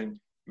fined and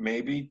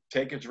maybe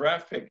take a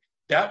draft pick.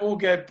 That will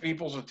get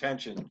people's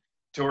attention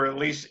to, or at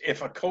least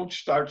if a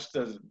coach starts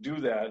to do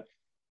that,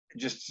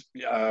 just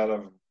out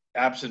of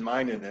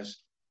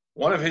absent-mindedness,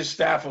 one of his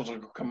staff will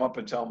come up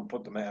and tell him to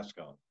put the mask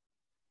on.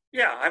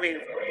 Yeah, I mean,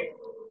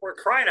 we're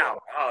crying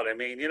out loud. I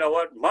mean, you know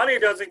what? Money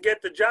doesn't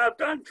get the job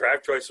done.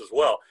 Draft choice as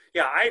well.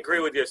 Yeah, I agree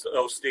with you,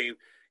 though, Steve.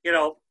 You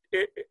know,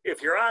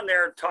 if you're on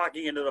there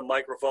talking into the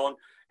microphone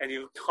and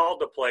you called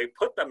to play,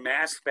 put the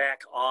mask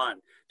back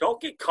on.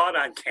 Don't get caught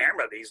on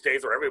camera these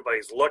days where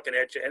everybody's looking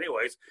at you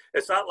anyways.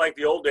 It's not like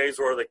the old days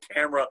where the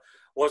camera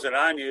wasn't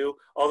on you.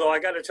 Although I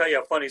got to tell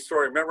you a funny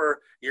story.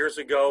 Remember years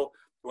ago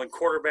when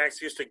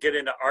quarterbacks used to get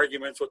into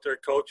arguments with their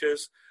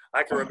coaches?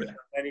 I can remember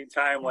any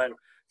time when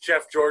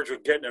Jeff George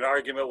would get in an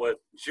argument with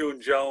June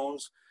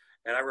Jones.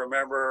 And I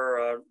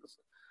remember,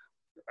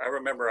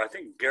 I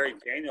think Gary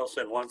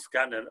Danielson once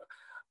got in an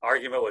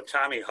argument with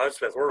Tommy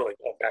Hudspeth. We're really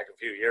going back a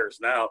few years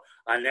now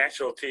on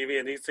national TV,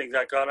 and these things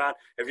got caught on.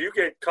 If you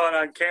get caught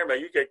on camera,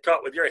 you get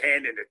caught with your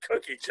hand in the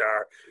cookie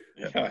jar.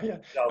 Yeah.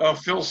 So,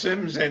 Phil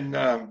Simms and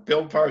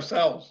Bill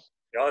Parcells.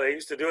 They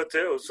used to do it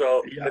too.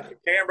 So the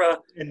camera.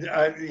 And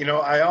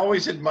I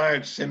always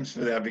admired Simms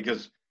for that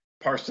because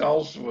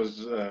Parcells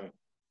was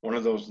one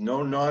of those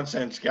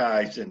no-nonsense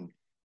guys, and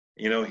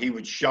he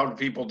would shout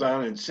people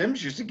down, and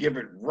Simms used to give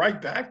it right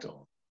back to him.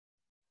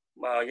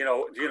 Well,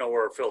 do you know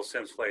where Phil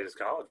Simms played his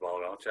college ball,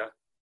 don't you?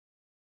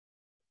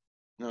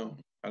 No,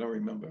 I don't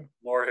remember.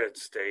 Morehead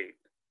State.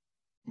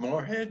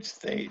 Morehead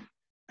State.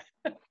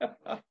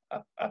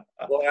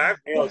 Well,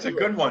 that's a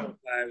good one.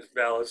 Times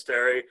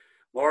Balestrieri.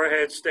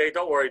 Morehead State.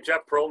 Don't worry,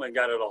 Jeff Perlman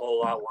got it a whole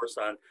lot worse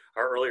on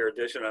our earlier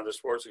edition on the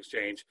Sports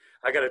Exchange.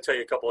 I got to tell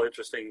you a couple of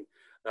interesting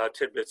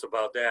tidbits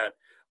about that.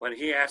 When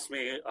he asked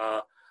me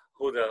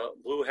who the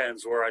Blue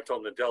Hens were, I told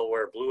him the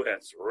Delaware Blue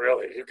Hens.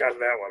 Really? You got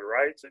that one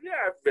right? He said, yeah,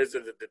 I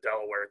visited the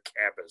Delaware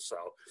campus. So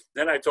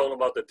then I told him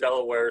about the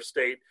Delaware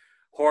State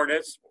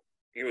Hornets.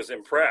 He was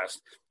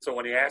impressed. So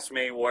when he asked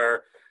me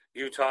where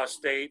Utah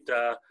State,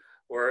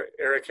 where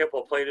Eric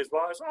Hipple played his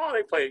ball, I said,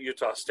 they played at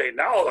Utah State.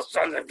 Now all of a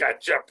sudden they've got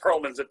Jeff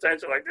Perlman's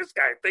attention. Like, this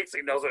guy thinks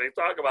he knows what he's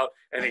talking about,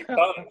 and he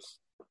does.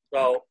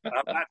 So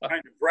I'm not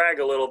trying to brag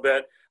a little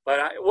bit,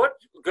 but what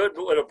good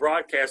would a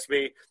broadcast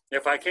be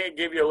if I can't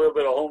give you a little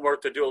bit of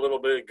homework to do a little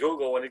bit of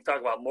Google when you talk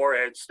about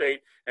Morehead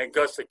State and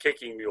Gus the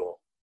Kicking Mule?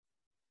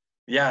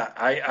 Yeah,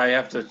 I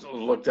have to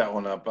look that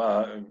one up.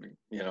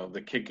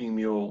 The Kicking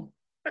Mule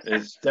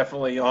is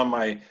definitely on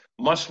my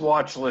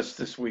must-watch list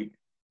this week.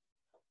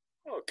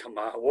 Oh, come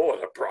on. What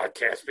would a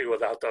broadcast be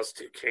without those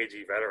two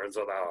KG veterans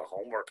without a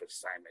homework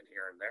assignment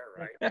here and there,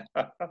 right?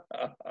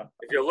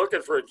 If you're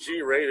looking for a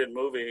G-rated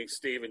movie,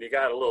 Steve, and you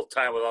got a little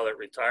time with all that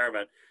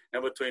retirement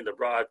in between the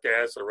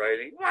broadcast, the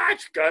writing,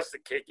 watch Gus the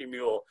Kicking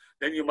Mule.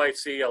 Then you might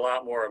see a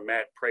lot more of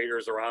Matt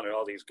Praters around and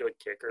all these good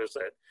kickers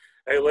that,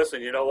 hey,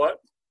 listen, you know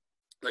what?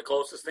 The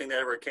closest thing that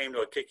ever came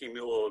to a kicking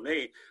mule with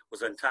me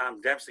was when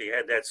Tom Dempsey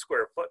had that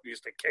square foot and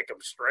used to kick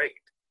him straight.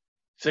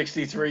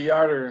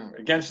 63-yarder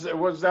against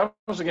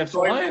against the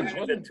Lions,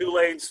 wasn't it?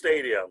 Tulane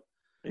Stadium.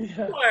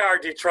 Yeah. Why our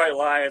Detroit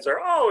Lions are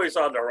always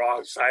on the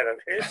wrong side of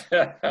history.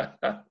 At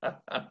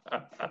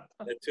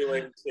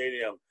Tulane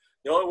Stadium.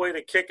 The only way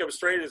to kick them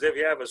straight is if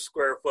you have a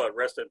square foot.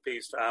 Rest in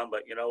peace, Tom.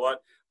 But you know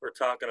what? We're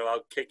talking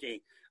about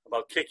kicking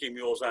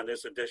mules on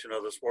this edition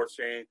of the Sports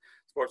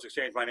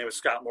Exchange. My name is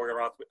Scott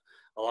Morganroth,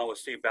 along with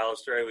Steve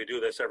Balestrieri. We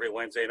do this every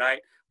Wednesday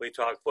night. We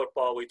talk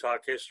football. We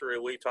talk history.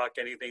 We talk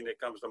anything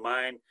that comes to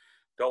mind.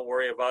 Don't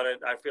worry about it.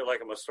 I feel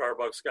like I'm a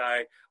Starbucks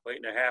guy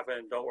waiting to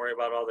happen. Don't worry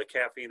about all the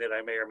caffeine that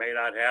I may or may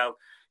not have.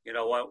 You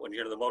know what? When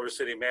you're in the Motor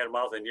City Mad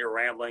Mouth and you're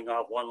rambling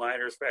off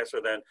one-liners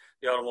faster than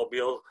the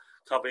automobile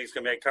companies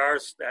can make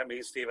cars, that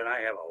means Steve and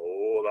I have a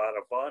whole lot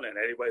of fun. And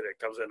anybody that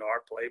comes into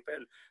our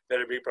playpen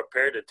better be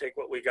prepared to take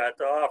what we got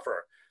to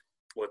offer.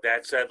 With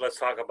that said, let's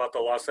talk about the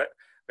Las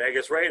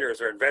Vegas Raiders.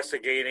 They're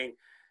investigating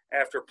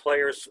after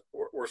players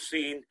were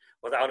seen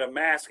without a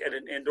mask at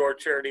an indoor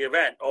charity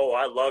event. Oh,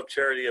 I love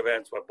charity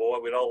events, but boy,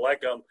 we don't like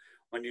them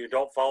when you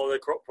don't follow the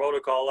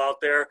protocol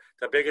out there.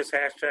 The biggest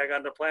hashtag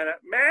on the planet,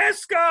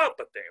 mask up,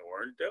 but they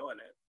weren't doing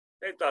it.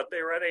 They thought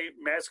they were at a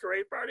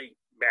masquerade party.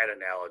 Bad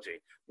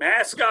analogy.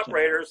 Mask up,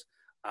 Raiders.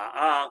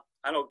 I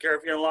don't care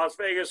if you're in Las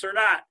Vegas or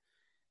not.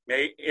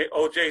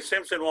 O.J.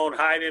 Simpson won't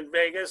hide in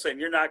Vegas, and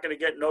you're not going to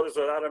get noticed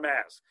without a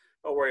mask.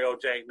 Don't worry,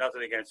 O.J.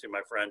 Nothing against you,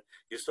 my friend.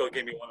 You still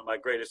gave me one of my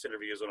greatest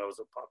interviews when I was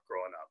a pup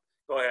growing up.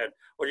 Go ahead.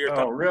 What are your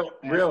thoughts?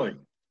 Oh, really?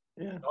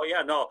 Yeah. Oh,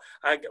 yeah, no.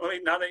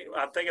 Now that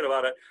I'm thinking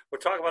about it, we're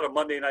talking about a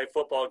Monday night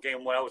football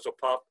game when I was a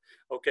pup,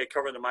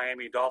 covering the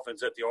Miami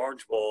Dolphins at the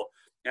Orange Bowl.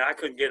 And I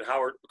couldn't get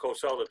Howard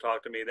Cosell to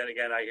talk to me. Then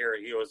again, I hear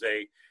he was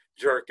a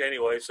jerk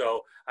anyway,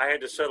 so I had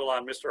to settle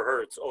on Mr.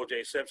 Hertz,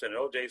 O.J. Simpson. And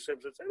O.J.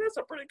 Simpson said, that's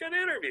a pretty good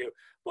interview.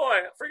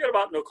 Boy, forget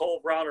about Nicole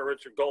Brown or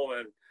Richard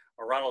Goldman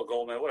or Ronald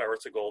Goldman, whatever,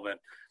 it's a Goldman.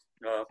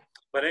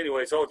 But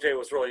anyways, O.J.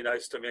 was really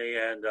nice to me,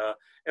 and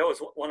it was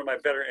one of my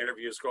better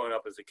interviews growing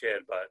up as a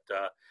kid. But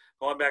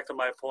going back to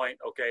my point,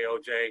 okay,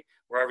 O.J.,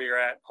 wherever you're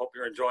at, hope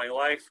you're enjoying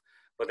life.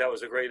 But that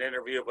was a great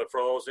interview. But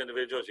for those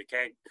individuals, you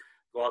can't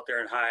go out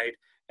there and hide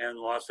in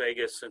Las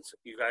Vegas since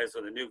you guys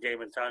are the new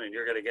game in town, and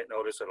you're going to get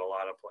noticed at a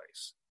lot of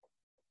places.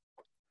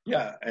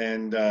 Yeah,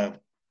 and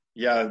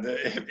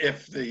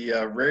if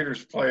the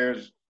Raiders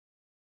players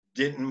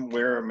didn't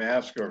wear a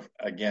mask or,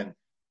 again,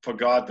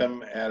 forgot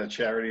them at a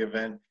charity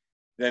event,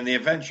 then the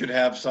event should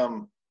have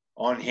some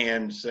on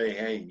hand say,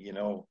 hey,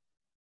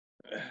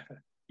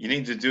 you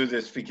need to do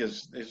this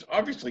because there's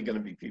obviously going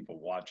to be people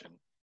watching.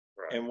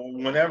 Right.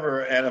 And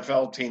whenever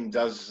NFL team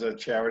does a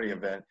charity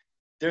event,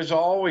 there's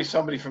always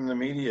somebody from the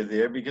media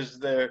there because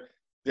they're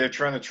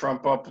trying to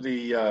trump up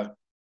the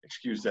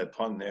excuse that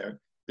pun there.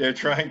 They're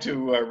trying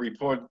to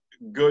report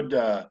good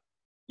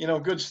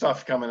good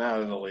stuff coming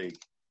out of the league.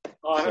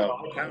 Oh, I don't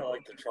know. I kind of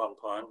like the Trump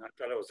pun. I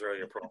thought it was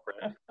really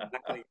appropriate. Not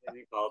going to get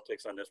any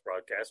politics on this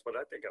broadcast, but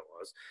I think it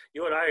was.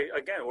 You and I,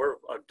 again, we're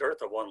a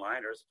dearth of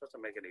one-liners. It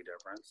doesn't make any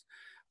difference.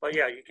 But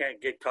yeah, you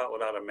can't get caught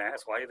without a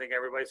mask. Why do you think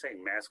everybody's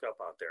saying mask up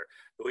out there?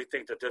 Do we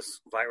think that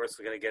this virus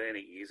is going to get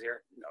any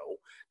easier? No.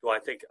 Do I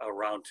think a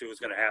round 2 is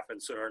going to happen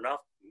sooner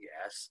enough?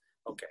 Yes.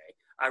 Okay.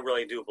 I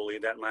really do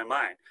believe that in my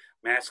mind.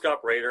 Mask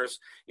up, Raiders.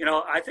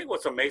 I think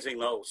what's amazing,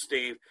 though,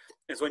 Steve,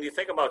 is when you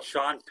think about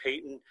Sean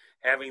Payton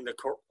having the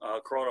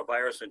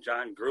coronavirus and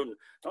John Gruden,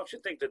 don't you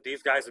think that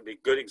these guys would be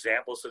good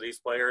examples to these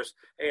players?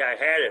 Hey, I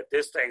had it.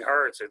 This thing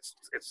hurts.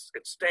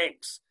 It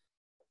stinks.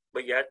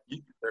 But yet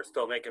they're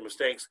still making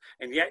mistakes.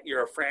 And yet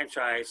you're a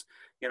franchise.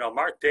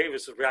 Mark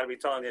Davis has got to be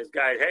telling these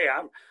guys, hey,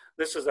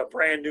 this is a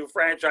brand new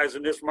franchise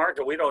in this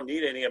market. We don't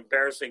need any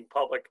embarrassing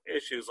public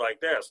issues like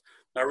this.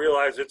 I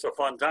realize it's a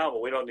fun time,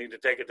 but we don't need to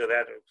take it to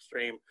that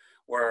extreme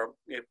where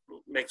it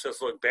makes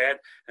us look bad.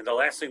 And the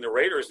last thing the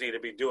Raiders need to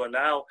be doing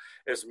now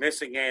is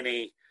missing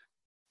any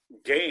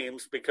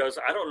games, because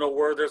I don't know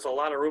where there's a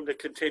lot of room to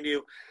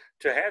continue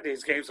to have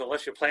these games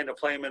unless you plan to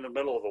play them in the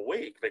middle of the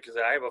week, because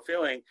I have a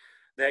feeling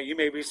that you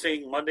may be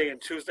seeing Monday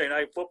and Tuesday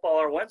night football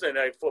or Wednesday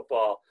night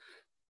football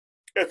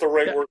at the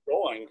rate we're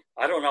going.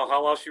 I don't know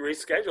how else you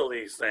reschedule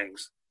these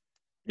things.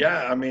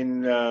 Yeah, I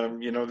mean,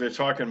 they're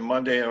talking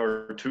Monday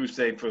or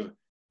Tuesday for,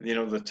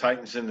 the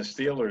Titans and the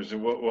Steelers,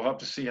 and we'll have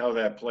to see how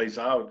that plays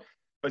out.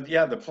 But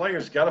yeah, the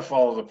players got to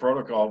follow the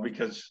protocol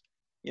because,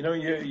 you're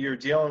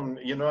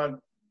not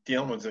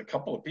dealing with a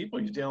couple of people.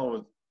 You're dealing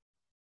with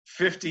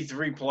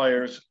 53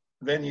 players.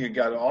 Then you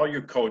got all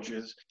your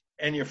coaches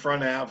and your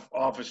front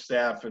office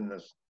staff and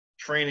the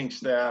training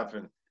staff.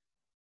 And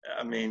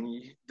I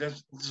mean,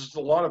 there's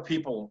a lot of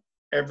people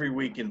every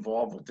week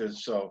involved with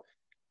this. So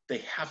they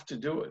have to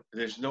do it.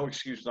 There's no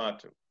excuse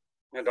not to.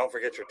 And don't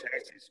forget your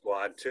taxi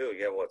squad, too.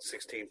 You have,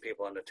 16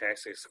 people on the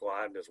taxi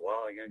squad as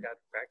well. You got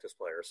practice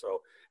players.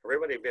 So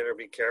everybody better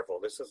be careful.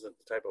 This isn't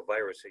the type of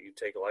virus that you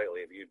take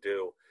lightly. If you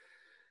do,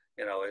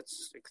 it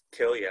can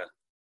kill you.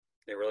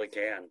 It really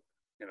can.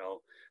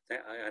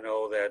 I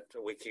know that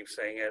we keep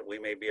saying it. We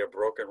may be a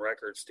broken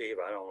record, Steve.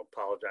 I don't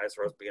apologize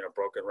for us being a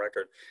broken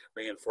record,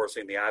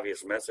 reinforcing the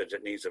obvious message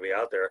that needs to be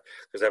out there,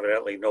 because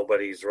evidently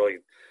nobody's really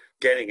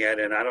getting it.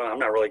 And I'm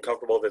not really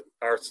comfortable that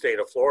our state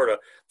of Florida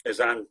is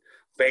on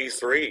phase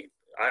 3.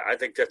 I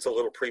think that's a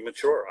little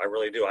premature. I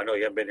really do. I know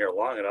you haven't been here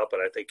long enough, but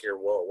I think you're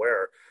well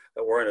aware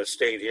that we're in a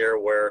state here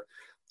where,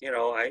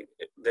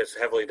 that's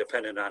heavily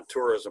dependent on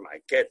tourism. I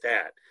get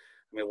that.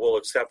 I mean, we'll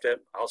accept it.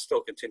 I'll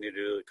still continue to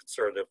do the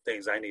conservative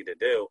things I need to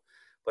do.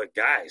 But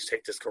guys,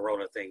 take this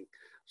corona thing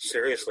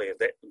seriously,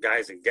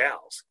 guys and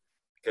gals,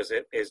 because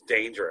it is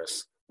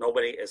dangerous.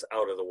 Nobody is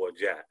out of the woods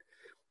yet.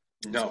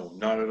 No,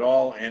 not at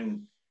all.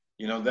 And,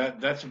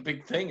 that's a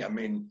big thing. I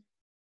mean,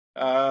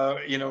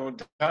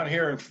 down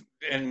here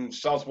in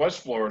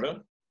Southwest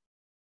Florida,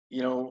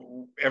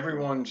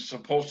 everyone's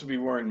supposed to be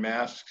wearing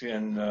masks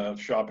in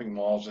shopping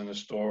malls and the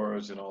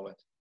stores and all that.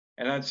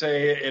 And I'd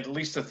say at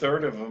least a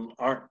third of them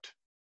aren't.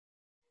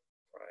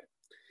 Right.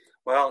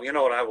 Well, you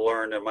know what I've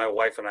learned, and my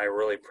wife and I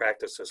really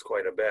practice this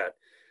quite a bit,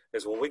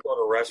 is when we go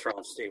to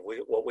restaurants, Steve,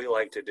 what we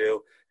like to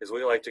do is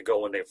we like to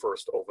go when they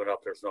first open up.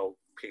 There's no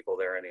people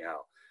there anyhow.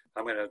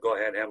 I'm going to go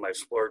ahead and have my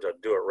splurge. I'll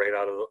do it right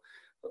out of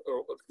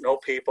no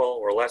people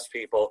or less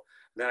people.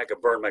 And then I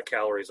could burn my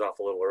calories off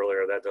a little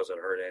earlier. That doesn't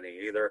hurt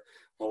any either.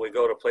 When we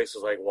go to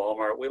places like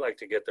Walmart, we like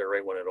to get there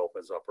right when it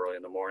opens up early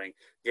in the morning,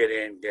 get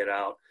in, get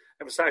out.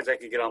 And besides, I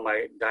can get on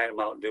my Diet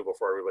Mountain Dew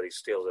before everybody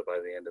steals it by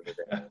the end of the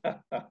day.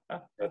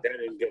 If that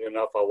didn't get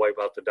enough, I'll wipe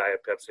out the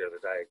Diet Pepsi or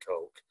the Diet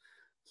Coke.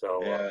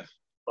 So I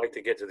like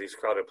to get to these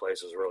crowded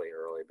places really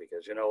early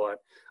because you know what?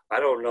 I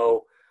don't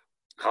know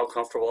how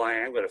comfortable I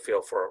am going to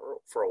feel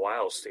for a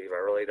while, Steve. I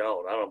really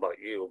don't. I don't know about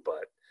you,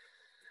 but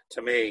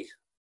to me,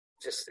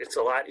 it's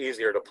a lot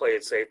easier to play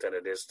it safe than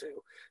it is to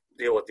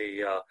deal with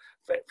the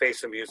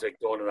face of music,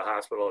 going to the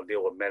hospital and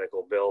deal with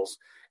medical bills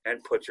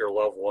and put your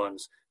loved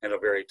ones in a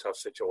very tough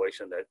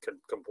situation that could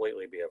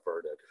completely be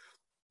averted.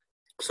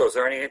 So is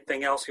there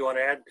anything else you want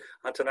to add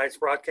on tonight's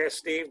broadcast,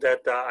 Steve,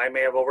 that I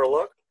may have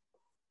overlooked?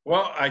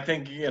 Well, I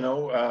think,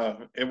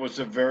 it was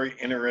a very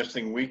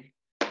interesting week.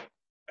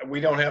 We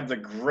don't have the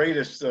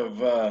greatest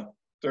of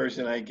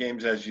Thursday night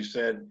games, as you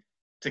said,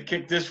 to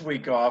kick this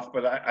week off,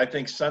 but I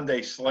think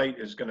Sunday slate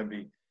is going to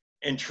be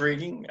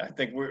intriguing. I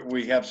think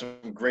we have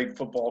some great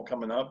football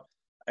coming up,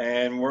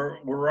 and we're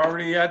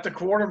already at the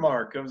quarter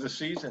mark of the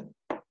season.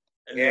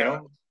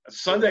 Yeah.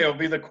 Sunday will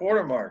be the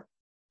quarter mark.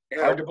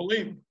 Yeah. Hard to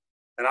believe.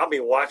 And I'll be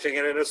watching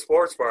it in a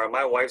sports bar.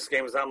 My wife's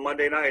game is on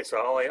Monday night, so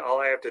all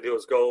I have to do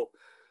is go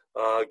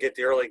get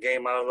the early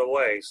game out of the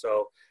way.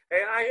 So,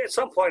 hey, at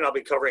some point I'll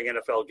be covering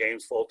NFL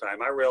games full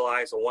time. I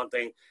realize the one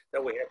thing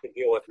that we have to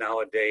deal with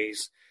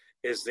nowadays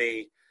is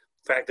the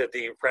fact that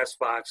the press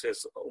box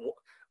is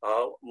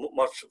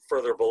much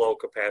further below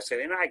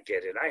capacity. And I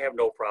get it. I have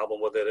no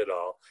problem with it at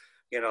all.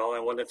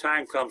 And when the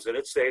time comes and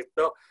it's safe,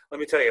 let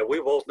me tell you, we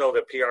both know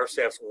that PR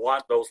staffs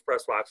want those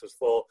press boxes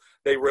full.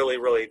 They really,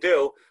 really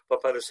do.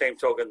 But by the same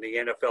token, the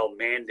NFL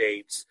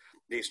mandates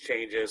these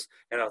changes,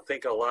 and I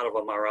think a lot of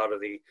them are out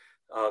of the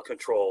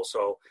control.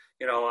 So,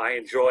 I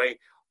enjoy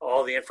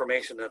all the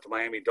information that the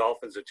Miami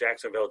Dolphins, the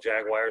Jacksonville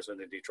Jaguars, and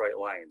the Detroit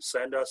Lions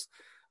send us.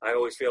 I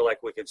always feel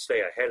like we can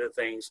stay ahead of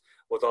things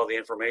with all the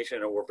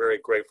information, and we're very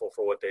grateful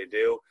for what they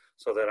do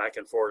so that I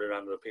can forward it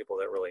on to the people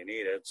that really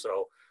need it.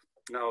 So,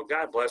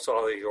 God bless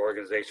all these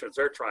organizations.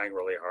 They're trying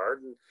really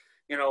hard. And,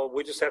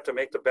 we just have to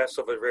make the best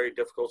of a very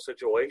difficult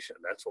situation.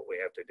 That's what we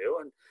have to do.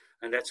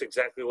 And that's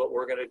exactly what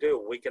we're going to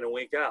do week in and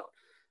week out.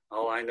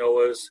 All I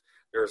know is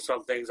there are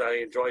some things I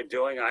enjoy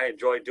doing. I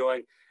enjoy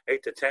doing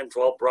 8 to 10,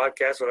 12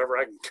 broadcasts, whatever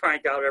I can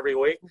crank out every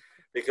week,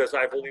 because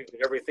I believe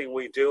that everything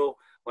we do,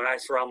 when I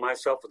surround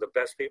myself with the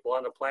best people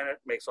on the planet,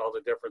 makes all the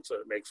difference.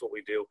 And it makes what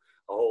we do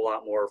a whole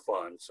lot more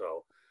fun.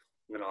 So,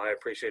 I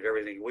appreciate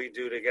everything we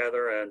do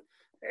together, and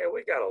hey,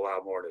 we got a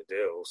lot more to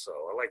do. So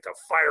I'd like to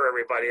fire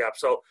everybody up.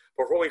 So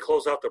before we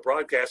close out the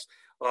broadcast,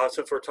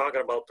 since we're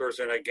talking about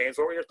Thursday night games,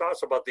 what were your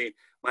thoughts about the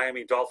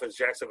Miami Dolphins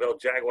Jacksonville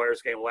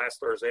Jaguars game last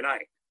Thursday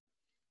night?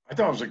 I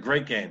thought it was a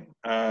great game.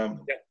 I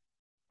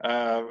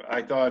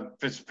thought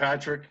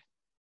Fitzpatrick,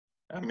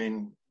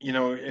 and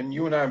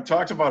you and I have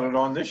talked about it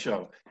on this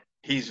show.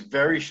 He's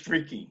very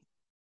streaky.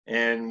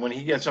 And when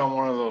he gets on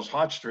one of those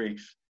hot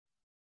streaks,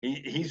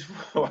 he's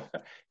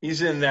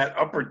in that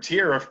upper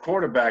tier of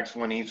quarterbacks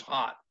when he's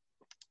hot.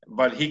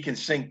 But he can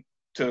sink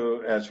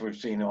to, as we've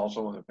seen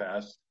also in the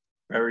past,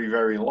 very,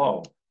 very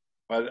low.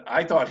 But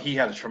I thought he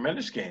had a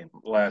tremendous game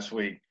last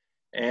week.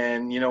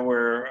 And,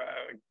 where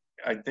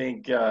I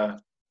think, the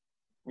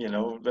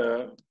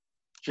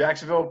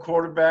Jacksonville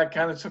quarterback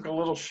kind of took a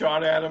little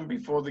shot at him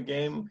before the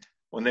game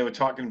when they were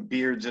talking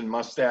beards and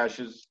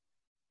mustaches.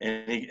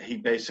 And he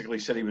basically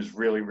said he was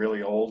really,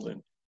 really old.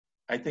 And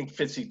I think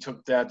Fitzy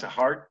took that to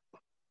heart,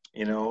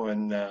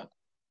 and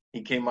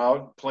he came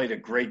out, played a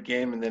great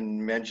game, and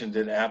then mentioned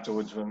it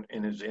afterwards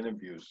in his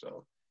interview.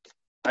 So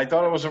I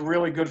thought it was a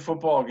really good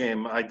football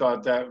game. I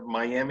thought that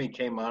Miami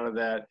came out of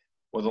that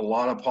with a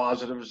lot of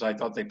positives. I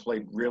thought they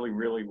played really,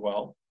 really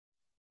well.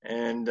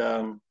 And,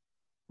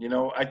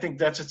 I think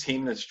that's a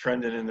team that's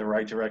trending in the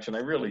right direction. I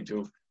really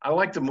do. I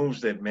like the moves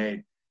they've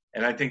made,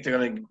 and I think they're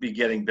going to be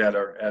getting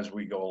better as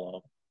we go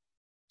along.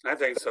 I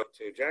think so,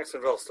 too.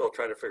 Jacksonville's still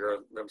trying to figure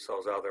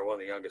themselves out. They're one of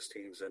the youngest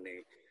teams in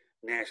the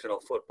National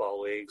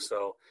Football League.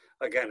 So,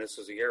 again, this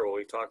is a year where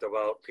we talked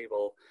about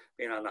people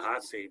being on the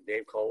hot seat.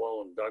 Dave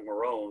Colwell and Doug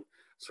Marrone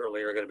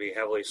certainly are going to be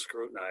heavily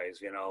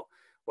scrutinized,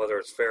 whether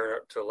it's fair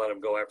to let them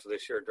go after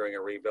this year during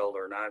a rebuild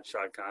or not.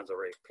 Shad Khan's a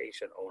very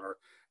patient owner.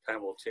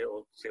 Time will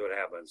see what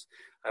happens.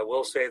 I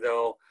will say,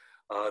 though,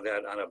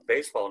 that on a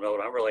baseball note,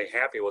 I'm really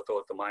happy with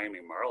what the Miami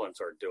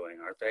Marlins are doing,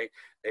 aren't they?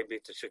 They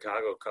beat the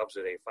Chicago Cubs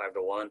at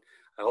 5-1.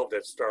 I hope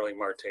that Starling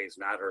Marte's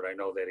not hurt. I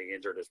know that he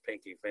injured his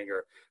pinky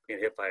finger being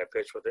hit by a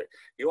pitch with it.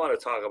 You want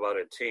to talk about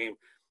a team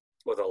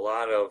with a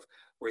lot of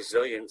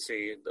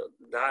resiliency.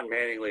 Don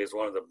Mattingly is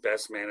one of the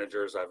best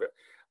managers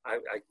I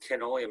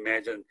can only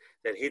imagine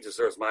that he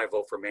deserves my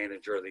vote for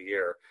Manager of the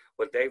Year.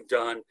 What they've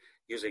done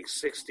using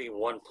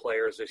 61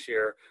 players this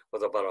year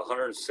with about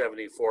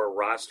 174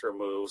 roster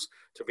moves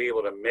to be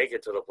able to make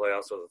it to the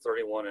playoffs with a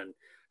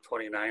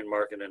 31-29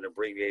 mark in an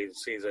abbreviated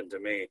season, to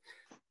me,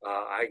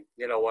 I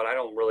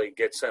don't really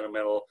get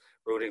sentimental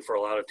rooting for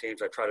a lot of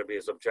teams. I try to be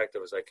as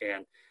objective as I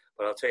can.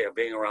 But I'll tell you,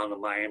 being around the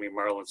Miami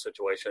Marlins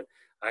situation,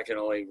 I can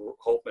only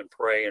hope and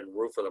pray and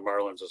root for the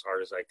Marlins as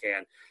hard as I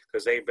can,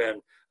 because they've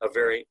been a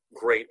very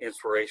great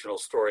inspirational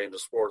story in the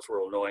sports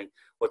world, knowing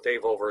what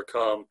they've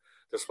overcome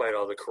despite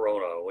all the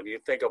corona. When you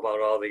think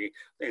about all the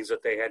things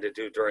that they had to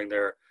do during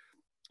their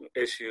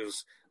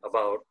issues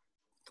about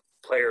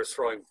players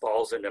throwing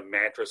balls into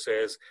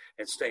mattresses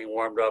and staying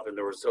warmed up, and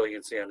the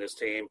resiliency on this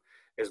team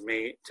is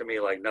to me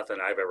like nothing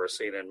I've ever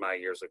seen in my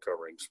years of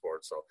covering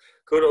sports. So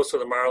kudos to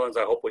the Marlins.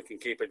 I hope we can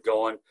keep it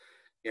going,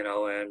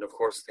 and of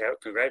course,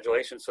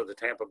 congratulations to the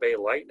Tampa Bay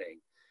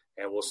Lightning.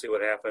 And we'll see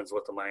what happens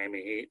with the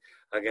Miami Heat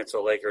against the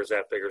Lakers.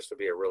 That figures to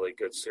be a really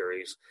good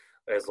series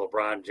as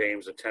LeBron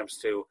James attempts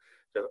to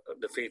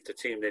defeat the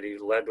team that he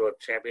led to a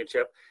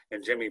championship.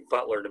 And Jimmy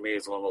Butler, to me,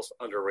 is one of the most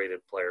underrated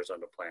players on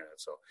the planet.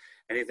 So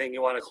anything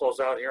you want to close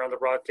out here on the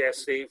broadcast,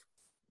 Steve?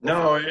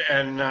 No,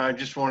 and I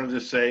just wanted to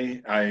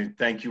say I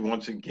thank you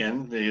once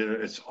again.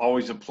 It's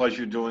always a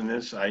pleasure doing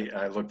this.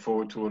 I look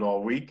forward to it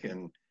all week.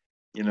 And,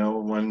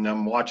 when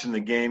I'm watching the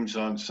games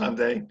on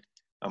Sunday,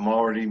 I'm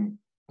already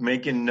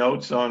making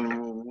notes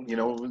on,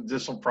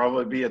 this will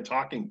probably be a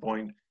talking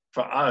point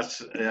for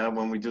us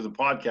when we do the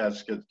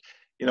podcast. Because,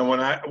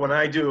 when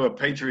I do a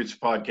Patriots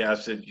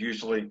podcast, it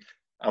usually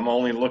I'm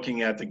only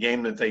looking at the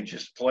game that they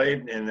just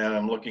played, and then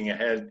I'm looking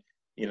ahead,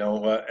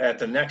 at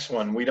the next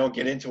one. We don't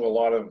get into a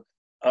lot of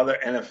other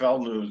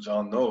NFL news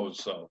on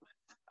those. So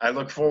I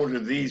look forward to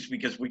these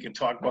because we can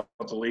talk about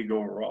the league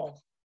overall.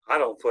 I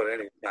don't put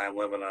any time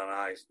limit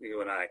on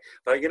you and I.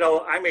 But,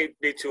 I may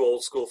be too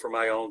old school for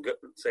my own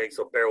sake,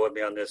 so bear with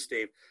me on this,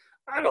 Steve.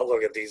 I don't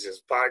look at these as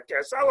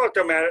podcasts. I look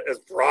at them as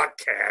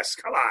broadcasts.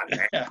 Come on,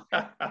 man.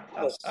 I'm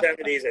a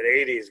 70s and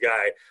 80s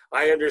guy.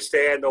 I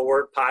understand the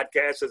word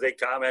podcast as they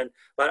come in,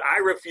 but I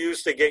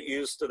refuse to get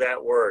used to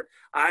that word.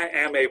 I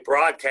am a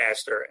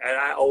broadcaster, and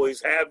I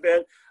always have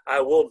been.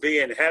 I will be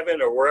in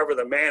heaven or wherever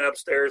the man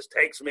upstairs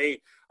takes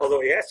me,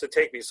 although he has to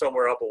take me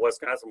somewhere up at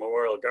Wisconsin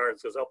Memorial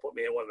Gardens because they'll put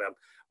me in one of them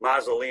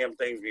mausoleum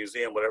things,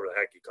 museum, whatever the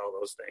heck you call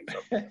those things.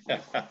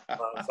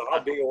 So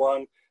I'll be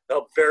one.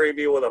 They'll bury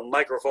me with a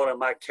microphone and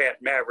my cat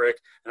Maverick,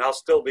 and I'll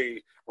still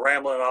be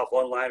rambling off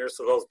one-liners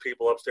so those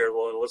people upstairs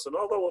will listen,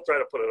 although we'll try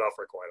to put it off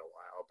for quite a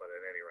while, but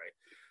at any rate.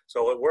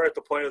 So we're at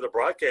the point of the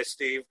broadcast,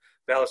 Steve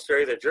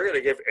Balestrieri, that you're going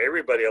to give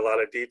everybody a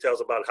lot of details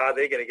about how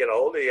they're going to get a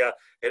hold of you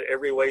in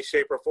every way,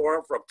 shape, or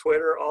form, from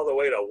Twitter all the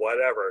way to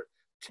whatever.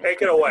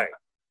 Take it away.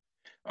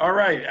 All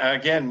right.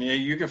 Again,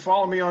 you can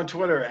follow me on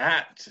Twitter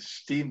at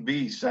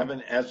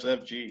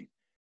SteveB7SFG.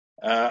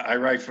 I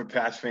write for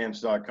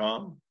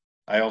PatsFans.com.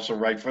 I also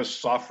write for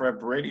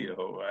SoftRep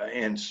Radio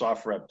and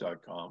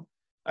SoftRep.com.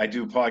 I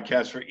do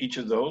podcasts for each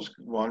of those,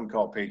 one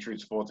called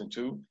Patriots 4th and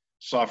 2,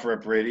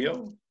 SoftRep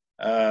Radio.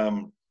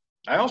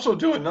 I also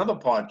do another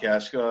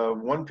podcast,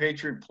 One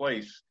Patriot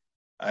Place.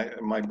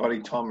 My buddy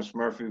Thomas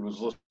Murphy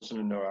was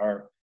listening to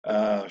our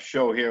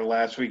show here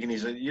last week, and he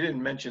said, you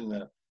didn't mention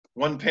the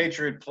One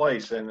Patriot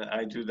Place, and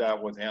I do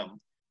that with him.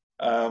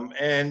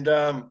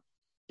 Yeah,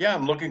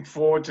 I'm looking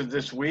forward to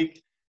this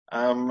week.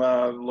 I'm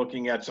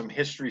looking at some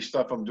history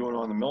stuff I'm doing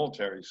on the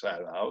military side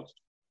of the house.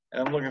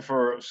 And I'm looking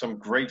for some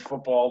great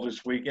football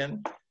this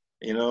weekend.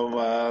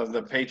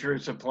 The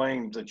Patriots are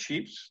playing the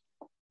Chiefs,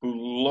 who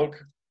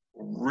look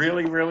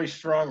really, really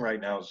strong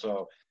right now.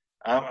 So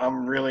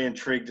I'm really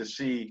intrigued to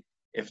see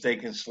if they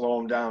can slow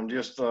them down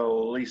just at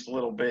least a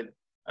little bit,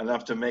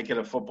 enough to make it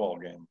a football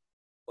game.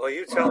 Well,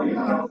 you tell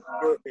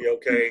Murphy,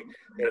 okay,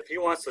 that if he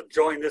wants to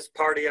join this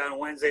party on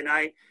Wednesday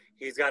night,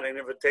 he's got an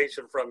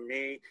invitation from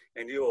me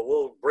and you.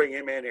 We'll bring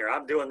him in here.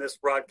 I'm doing this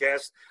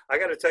broadcast. I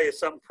got to tell you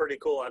something pretty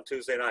cool on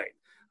Tuesday night.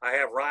 I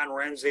have Ron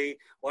Renzi,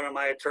 one of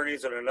my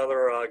attorneys, and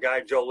another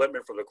guy, Joe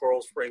Lippman from the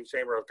Coral Springs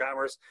Chamber of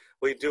Commerce.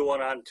 We do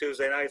one on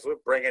Tuesday nights. We'll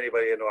bring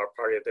anybody into our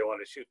party if they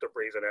want to shoot the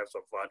breeze and have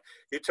some fun.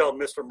 You tell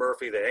Mr.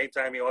 Murphy that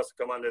anytime he wants to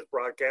come on this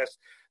broadcast,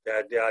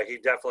 that he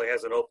definitely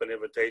has an open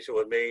invitation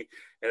with me.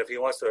 And if he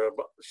wants to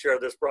share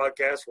this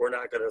broadcast, we're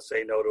not going to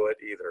say no to it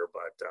either.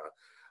 But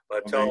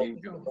tell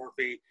Mr.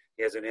 Murphy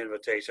he has an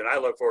invitation. I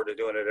look forward to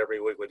doing it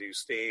every week with you,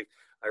 Steve.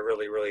 I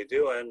really, really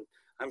do. And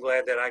I'm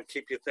glad that I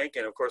keep you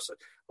thinking. Of course,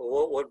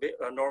 what would be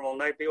a normal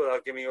night be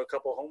without giving you a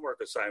couple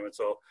homework assignments?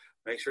 So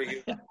make sure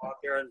you go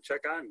out there and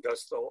check on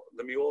Gus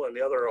the Mule and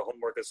the other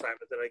homework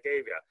assignment that I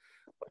gave you.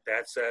 But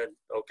that said,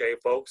 okay,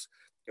 folks,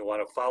 you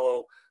want to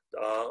follow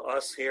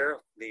us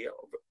here, the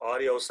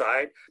audio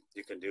side,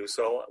 you can do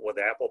so with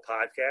Apple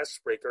Podcasts,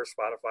 Spreaker,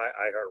 Spotify,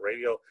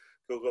 iHeartRadio,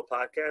 Google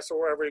Podcasts, or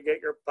wherever you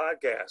get your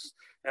podcasts.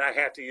 And I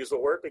have to use the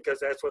word because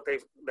that's what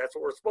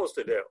we're supposed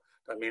to do.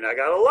 I mean, I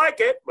gotta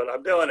like it, but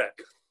I'm doing it.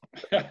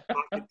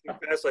 Talking too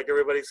fast, like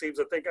everybody seems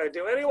to think I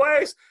do.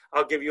 Anyways,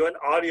 I'll give you an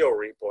audio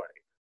replay.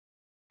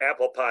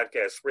 Apple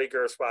Podcasts,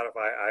 Spreaker,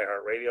 Spotify,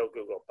 iHeartRadio,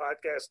 Google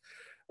Podcasts,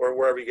 or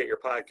wherever you get your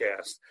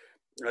podcasts.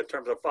 In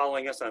terms of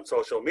following us on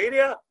social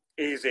media,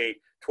 easy.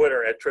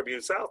 Twitter at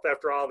Tribune South.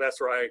 After all, that's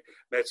where I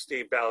met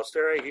Steve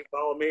Balestrieri. He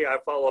followed me. I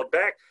followed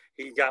back.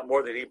 He got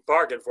more than he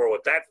bargained for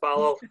with that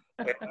follow.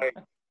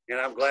 And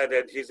I'm glad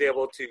that he's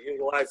able to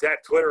utilize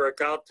that Twitter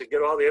account to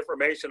get all the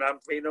information I'm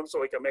feeding him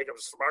so he can make him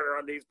smarter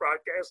on these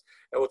broadcasts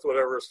and with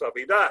whatever stuff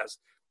he does.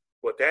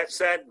 With that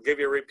said, give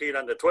you a repeat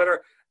on the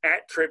Twitter,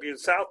 at Tribune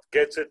South,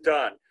 gets it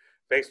done.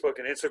 Facebook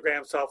and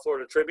Instagram, South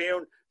Florida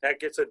Tribune, that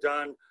gets it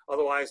done.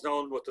 Otherwise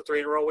known with the 3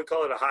 in a row, we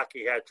call it a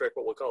hockey hat trick,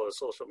 but we'll call it a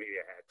social media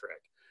hat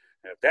trick.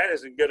 And if that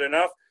isn't good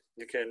enough,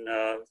 you can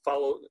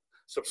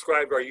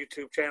subscribe to our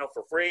YouTube channel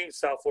for free,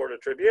 South Florida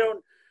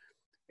Tribune.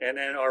 And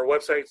then our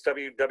website's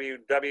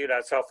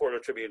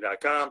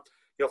www.southfloridatribune.com.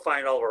 You'll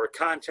find all of our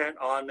content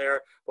on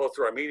there, both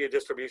through our media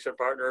distribution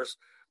partners,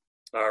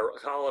 our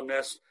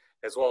columnists,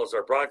 as well as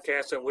our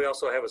broadcasts. And we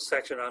also have a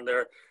section on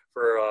there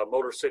for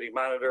Motor City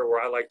Monitor, where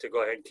I like to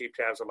go ahead and keep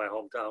tabs on my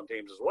hometown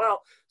teams as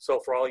well. So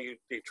for all you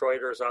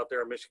Detroiters out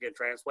there, Michigan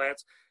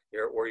transplants,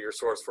 we're your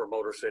source for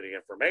Motor City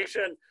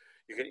information.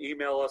 You can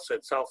email us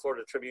at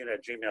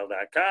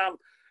southfloridatribune@gmail.com.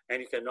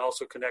 And you can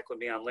also connect with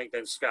me on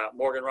LinkedIn, Scott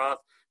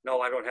Morganroth.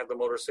 No, I don't have the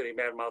Motor City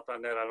Mad Mouth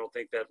on that. I don't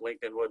think that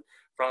LinkedIn would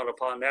frown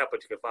upon that,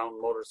 but you can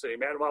find Motor City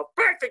Mad Mouth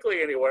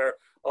practically anywhere,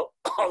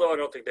 although I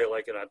don't think they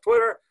like it on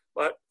Twitter,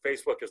 but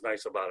Facebook is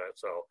nice about it.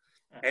 So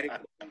any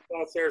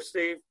thoughts there,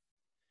 Steve?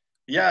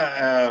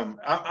 Yeah,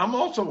 I'm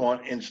also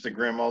on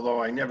Instagram,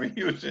 although I never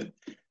use it.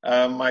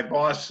 My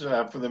boss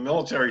for the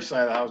military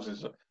side of the house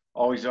is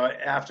always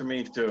after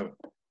me to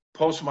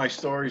post my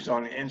stories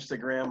on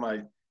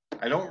Instagram.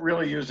 I don't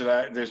really use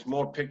it. There's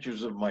more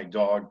pictures of my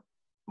dog,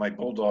 my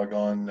bulldog,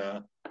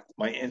 on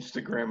my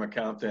Instagram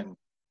account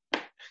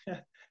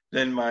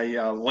than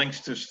my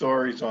links to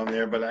stories on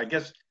there. But I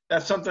guess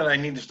That's something I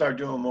need to start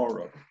doing more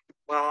of.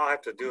 Well, I'll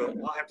have to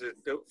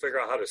figure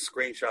out how to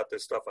screenshot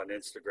this stuff on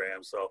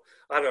Instagram. So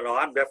I don't know.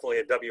 I'm definitely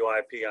a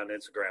WIP on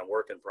Instagram,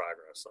 work in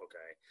progress.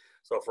 Okay.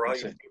 So for all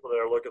you people that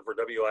are looking for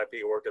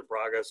WIP, work in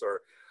progress,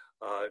 or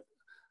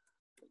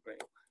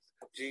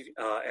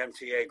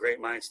MTA,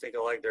 great minds think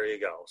alike. There you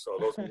go. So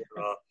those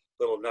are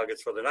little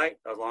nuggets for the night,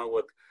 along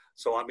with.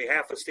 So on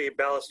behalf of Steve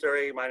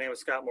Balestrieri, my name is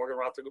Scott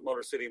Morganroth, the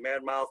Motor City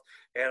Madmouth,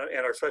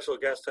 and our special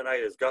guest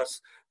tonight is Gus,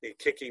 the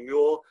Kicking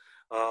Mule.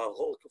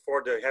 Look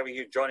forward to having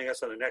you joining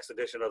us on the next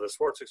edition of the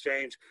Sports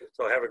Exchange.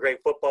 So have a great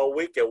football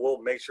week, and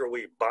we'll make sure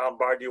we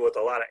bombard you with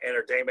a lot of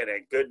entertainment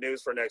and good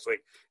news for next week.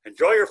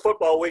 Enjoy your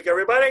football week,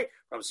 everybody.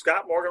 From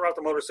Scott Morganroth,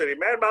 the Motor City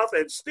Madmouth,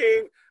 and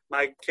Steve,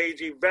 my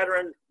KG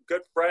veteran,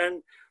 good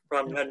friend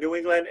from the New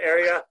England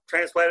area,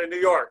 transplanted New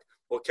York.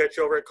 We'll catch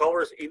you over at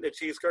Culver's, eating the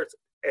cheese curds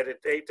at a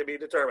date to be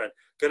determined.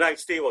 Good night,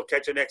 Steve. We'll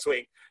catch you next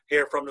week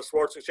here from the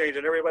Sports Exchange.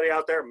 And everybody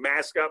out there,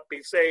 mask up,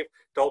 be safe.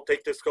 Don't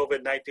take this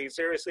COVID-19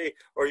 seriously,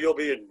 or you'll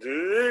be in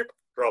deep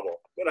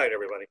trouble. Good night,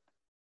 everybody.